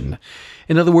motion.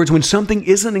 In other words, when something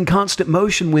isn't in constant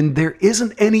motion, when there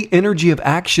isn't any energy of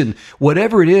action,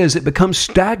 whatever it is, it becomes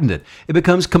stagnant. It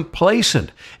becomes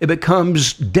complacent. It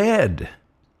becomes dead.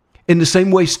 In the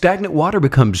same way, stagnant water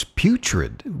becomes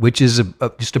putrid, which is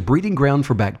just a breeding ground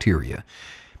for bacteria.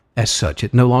 As such,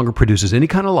 it no longer produces any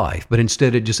kind of life, but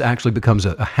instead it just actually becomes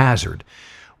a hazard.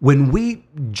 When we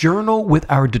journal with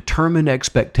our determined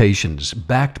expectations,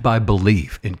 backed by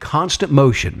belief in constant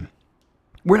motion,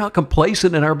 we're not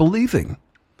complacent in our believing.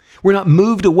 We're not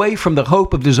moved away from the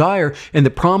hope of desire and the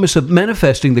promise of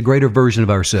manifesting the greater version of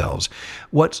ourselves.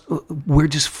 We're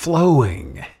just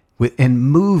flowing and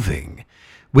moving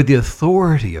with the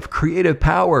authority of creative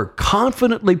power,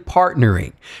 confidently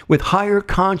partnering with higher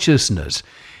consciousness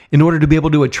in order to be able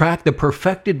to attract the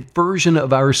perfected version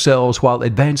of ourselves while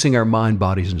advancing our mind,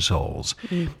 bodies, and souls.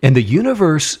 And the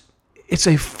universe, it's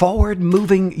a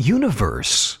forward-moving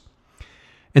universe.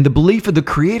 And the belief of the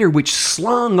Creator, which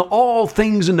slung all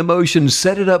things into motion,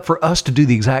 set it up for us to do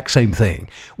the exact same thing.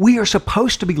 We are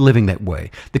supposed to be living that way.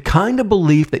 The kind of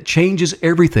belief that changes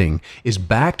everything is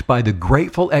backed by the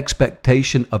grateful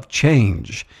expectation of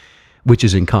change, which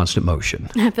is in constant motion.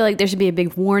 I feel like there should be a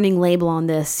big warning label on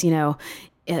this,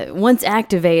 once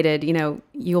activated,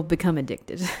 you'll become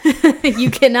addicted.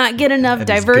 You cannot get enough That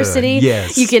is diversity. good.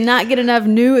 Yes. You cannot get enough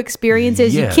new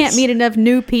experiences. Yes. You can't meet enough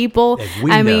new people. And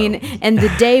we I know. mean, and the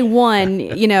day one,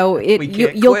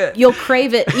 can't quit. you'll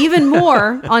crave it even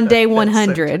more on day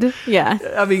 100. Yeah.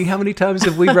 I mean, how many times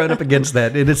have we run up against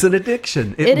that? And it's an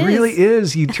addiction. It It really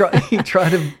is. You try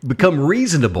to become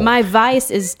reasonable. My vice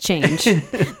is change.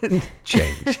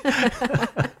 Change.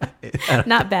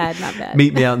 Not bad.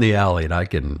 Meet me out in the alley and I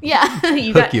can Yeah.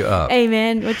 You hook you up. Hey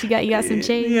man, what you got? You got some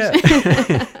change?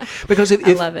 Yeah. Because I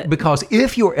love it. Because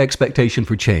if your expectation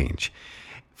for change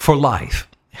for life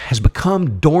has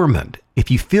become dormant,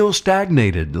 if you feel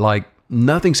stagnated, like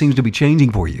nothing seems to be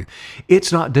changing for you,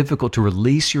 it's not difficult to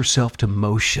release yourself to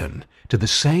motion, to the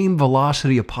same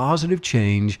velocity of positive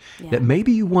change that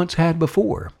maybe you once had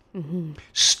before.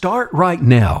 Start right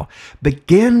now.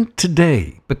 Begin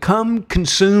today. Become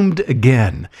consumed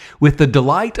again with the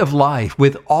delight of life,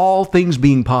 with all things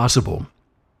being possible.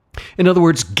 In other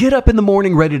words, get up in the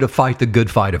morning ready to fight the good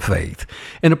fight of faith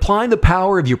and applying the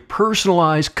power of your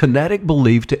personalized kinetic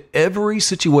belief to every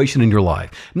situation in your life.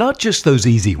 Not just those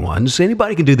easy ones.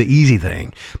 Anybody can do the easy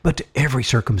thing, but to every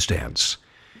circumstance.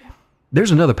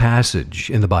 There's another passage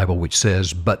in the Bible which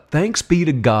says, "But thanks be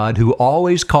to God who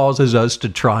always causes us to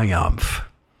triumph."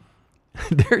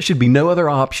 There should be no other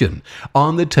option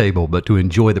on the table but to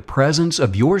enjoy the presence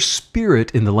of your spirit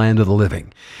in the land of the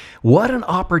living. What an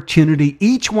opportunity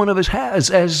each one of us has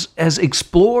as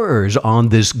explorers on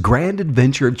this grand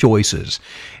adventure of choices.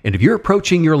 And if you're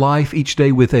approaching your life each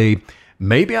day with a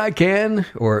maybe I can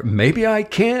or maybe I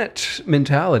can't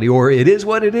mentality, or it is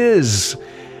what it is,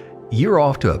 you're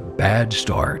off to a bad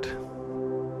start.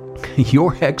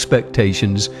 Your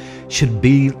expectations should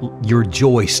be your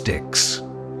joysticks.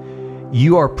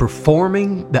 You are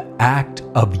performing the act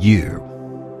of you.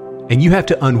 And you have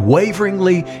to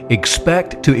unwaveringly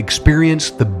expect to experience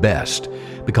the best,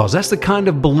 because that's the kind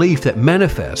of belief that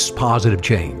manifests positive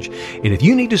change. And if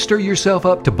you need to stir yourself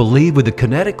up to believe with the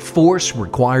kinetic force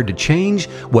required to change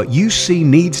what you see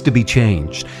needs to be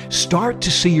changed, start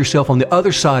to see yourself on the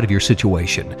other side of your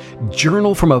situation.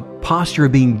 Journal from a posture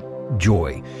of being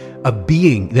joy, of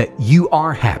being that you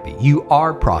are happy, you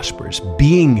are prosperous,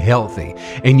 being healthy,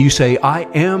 and you say, I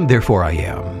am, therefore I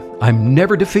am. I'm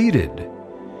never defeated.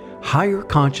 Higher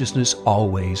consciousness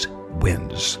always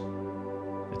wins.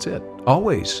 That's it.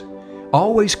 Always.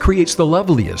 Always creates the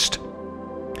loveliest.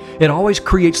 It always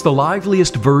creates the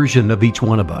liveliest version of each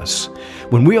one of us.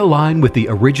 When we align with the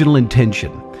original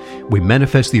intention, we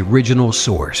manifest the original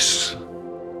source.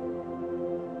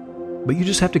 But you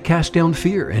just have to cast down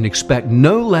fear and expect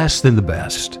no less than the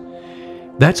best.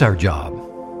 That's our job.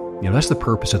 That's the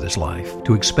purpose of this life,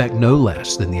 to expect no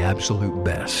less than the absolute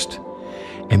best.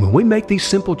 And when we make these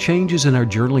simple changes in our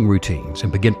journaling routines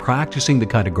and begin practicing the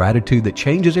kind of gratitude that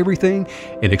changes everything,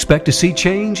 and expect to see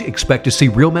change, expect to see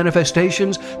real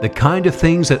manifestations, the kind of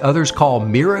things that others call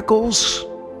miracles,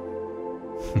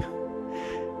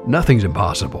 nothing's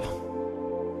impossible.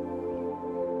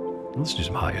 Let's do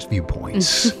some highest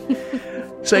viewpoints.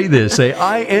 Say this. Say,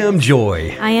 I am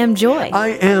joy. I am joy. I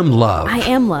am love. I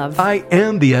am love. I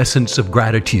am the essence of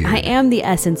gratitude. I am the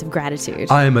essence of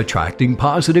gratitude. I am attracting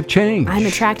positive change. I'm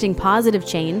attracting positive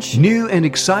change. New and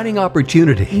exciting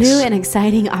opportunities. New and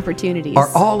exciting opportunities are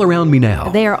all around me now.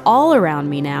 They are all around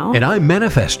me now. And I'm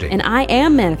manifesting. And I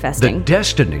am manifesting. The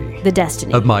destiny. The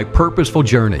destiny. Of my purposeful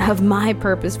journey. Of my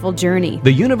purposeful journey.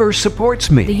 The universe supports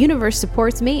me. The universe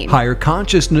supports me. Higher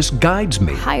consciousness guides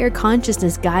me. Higher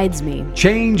consciousness guides me.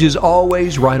 Change is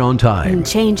always right on time. And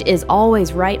change is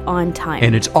always right on time.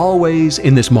 And it's always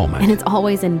in this moment. And it's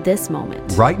always in this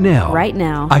moment. Right now. Right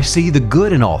now. I see the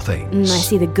good in all things. I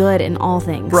see the good in all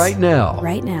things. Right now.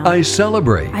 Right now. I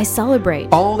celebrate. I celebrate.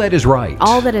 All that is right.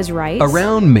 All that is right.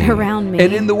 Around me. Around me.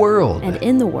 And in the world. And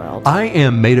in the world. I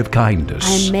am made of kindness.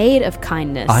 I am made of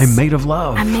kindness. I'm made of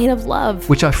love. I'm made of love.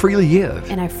 Which I freely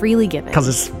give. And I freely give it. Because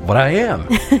it's what I am.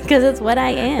 Because it's what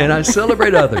I am. And I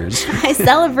celebrate others. I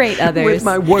celebrate others. With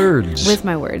my words. With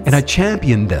my words. And I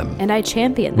champion them. And I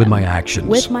champion them. With my actions.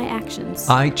 With my actions.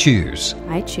 I choose.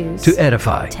 I choose. To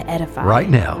edify. To edify. Right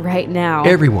now. Right now.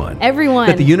 Everyone. Everyone.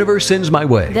 That the universe sends my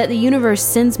way. That the universe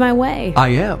sends my way. I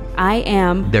am. I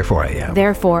am. Therefore I am.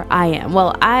 Therefore I am.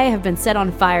 Well, I have been set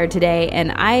on fire today,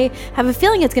 and I have a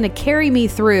feeling it's going to carry me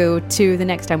through to the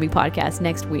next time we podcast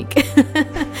next week.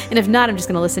 And if not, I'm just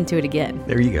going to listen to it again.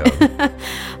 There you go.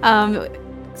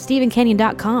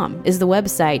 StephenCanyon.com is the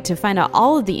website to find out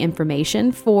all of the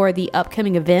information for the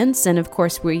upcoming events. And of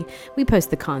course, we post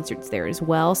the concerts there as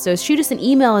well. So shoot us an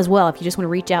email as well if you just want to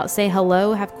reach out, say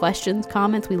hello, have questions,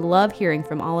 comments. We love hearing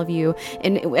from all of you.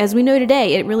 And as we know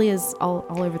today, it really is all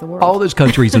over the world. All those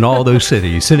countries and all those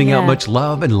cities, sending out Yeah. much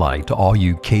love and light to all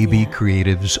you KB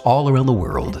creatives all around the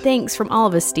world. Thanks from all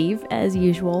of us, Steve, as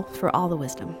usual, for all the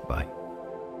wisdom. Bye.